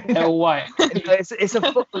 They're white. It's a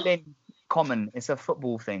footballing common. It's a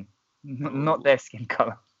football thing, not their skin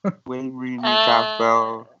colour. Wayne Rooney, Gareth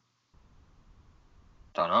Bale.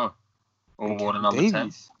 Don't know. All wore the number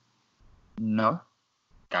 10. No.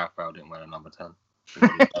 Gareth Bale didn't wear the number 10.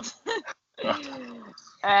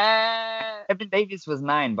 Kevin Davies was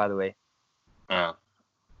 9, by the way. Yeah.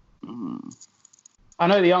 I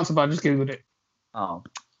know the answer, but I just googled it. Oh.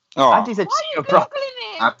 Abdi's a cheater, bro.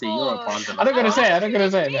 Abdi, you're a bundle. I'm not gonna say it.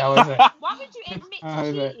 Why would you admit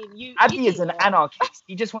to cheating? Abdi is an anarchist.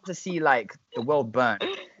 He just wants to see like the world burn.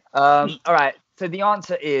 All right. So the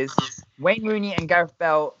answer is Wayne Rooney and Gareth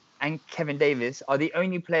Bale and Kevin Davies are the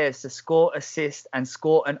only players to score, assist, and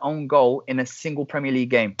score an own goal in a single Premier League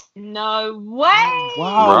game. No way!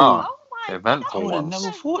 Wow. Oh my Eventful God. I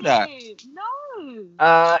never thought that. No.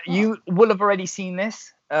 You will have already seen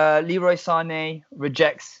this. Leroy Sané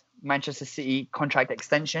rejects Manchester City contract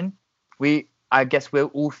extension. I guess we're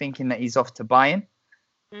all thinking that he's off to Bayern.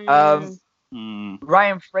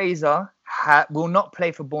 Ryan Fraser will not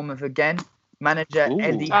play for Bournemouth again. Manager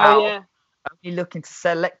Eddie Howe only looking to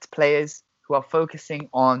select players who are focusing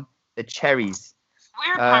on the cherries.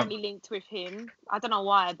 We're apparently linked with him. I don't know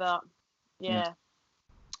why, but yeah.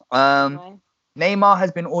 Neymar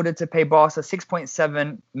has been ordered to pay Barca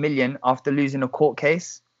 6.7 million after losing a court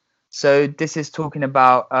case. So this is talking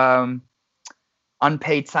about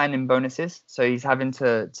unpaid signing bonuses. So he's having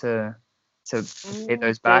to pay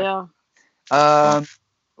those back. Yeah.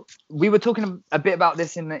 We were talking a bit about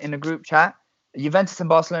this in the group chat. Juventus and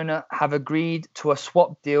Barcelona have agreed to a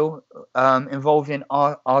swap deal involving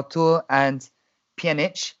Artur and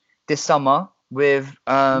Pjanic this summer, with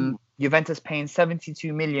Juventus paying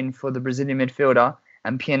 72 million for the Brazilian midfielder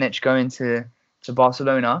and Pjanic going to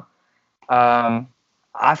Barcelona.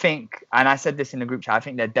 I think, and I said this in the group chat, I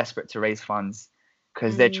think they're desperate to raise funds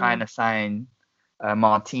because they're trying to sign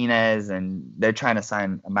Martinez and they're trying to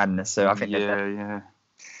sign a madness. So I think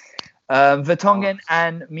Vertonghen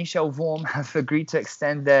and Michel Vorm have agreed to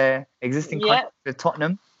extend their existing contract with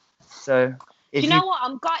Tottenham. So you know what?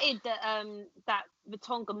 I'm gutted that that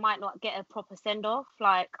Vertonghen might not get a proper send off.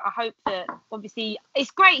 Like, I hope that, obviously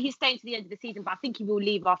it's great he's staying to the end of the season, but I think he will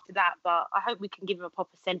leave after that. But I hope we can give him a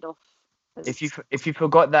proper send off. If you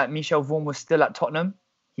forgot that Michel Vorm was still at Tottenham,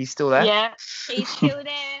 he's still there. Yeah, he's still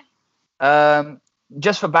there.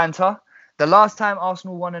 Just for banter, the last time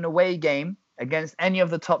Arsenal won an away game against any of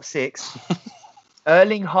the top six,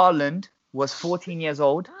 Erling Haaland was 14 years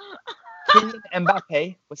old, Kylian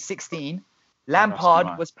Mbappe was 16,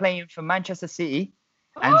 Lampard was playing for Manchester City,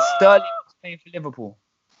 and Sterling was playing for Liverpool.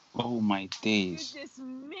 Oh my days! Goodness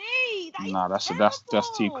me!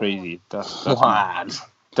 That's too crazy. That's mad.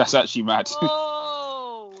 That's actually mad.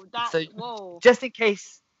 Whoa! Whoa! Just in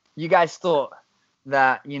case you guys thought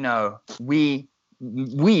that, you know, we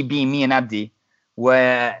being me and Abdi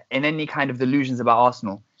were in any kind of delusions about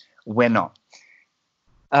Arsenal, we're not.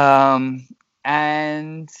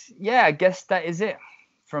 And yeah, I guess that is it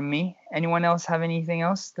from me. Anyone else have anything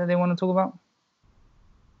else that they want to talk about?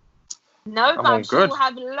 No, but I'm sure we'll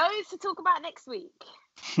have loads to talk about next week.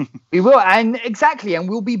 We will, and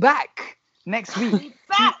we'll be back next week.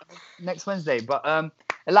 Next Wednesday. But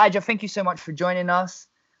Elijah, thank you so much for joining us.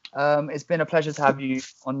 It's been a pleasure to have you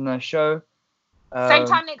on the show. Same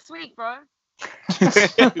time next week, bro.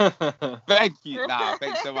 Thank you.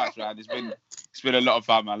 Thanks so much, man. It's been a lot of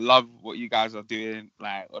fun, man. Love what you guys are doing.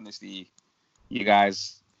 Like, honestly, you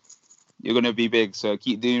guys, you're gonna be big. So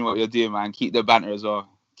keep doing what you're doing, man. Keep the banter as well.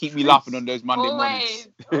 Keep me laughing on those Monday mornings.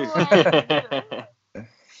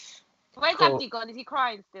 Where's Abdi gone? Is he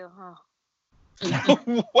crying still? Huh?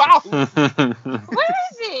 Wow. Where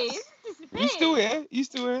is he? He's still here.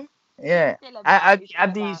 Yeah.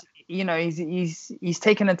 Abdi's, you know, he's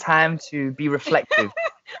taken the time to be reflective.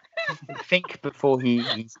 Think before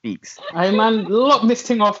he speaks. Hey man, lock this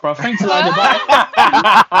thing off, bro. Thanks, Elijah. Bye.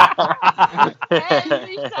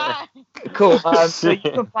 Cool. So you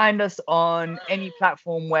can find us on any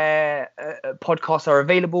platform where podcasts are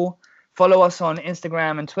available. Follow us on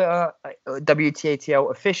Instagram and Twitter,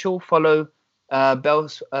 WTATL official. Follow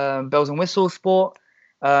Bells and Whistles Sport.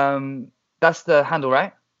 That's the handle,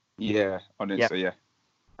 right? Yeah, on Insta, yeah.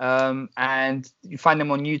 And you find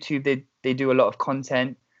them on YouTube. They do a lot of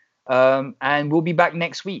content. And we'll be back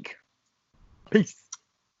next week. Peace.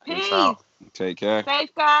 Take care.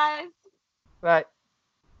 Safe, guys. Bye.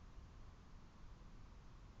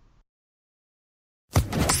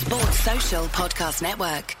 Sports Social Podcast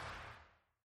Network.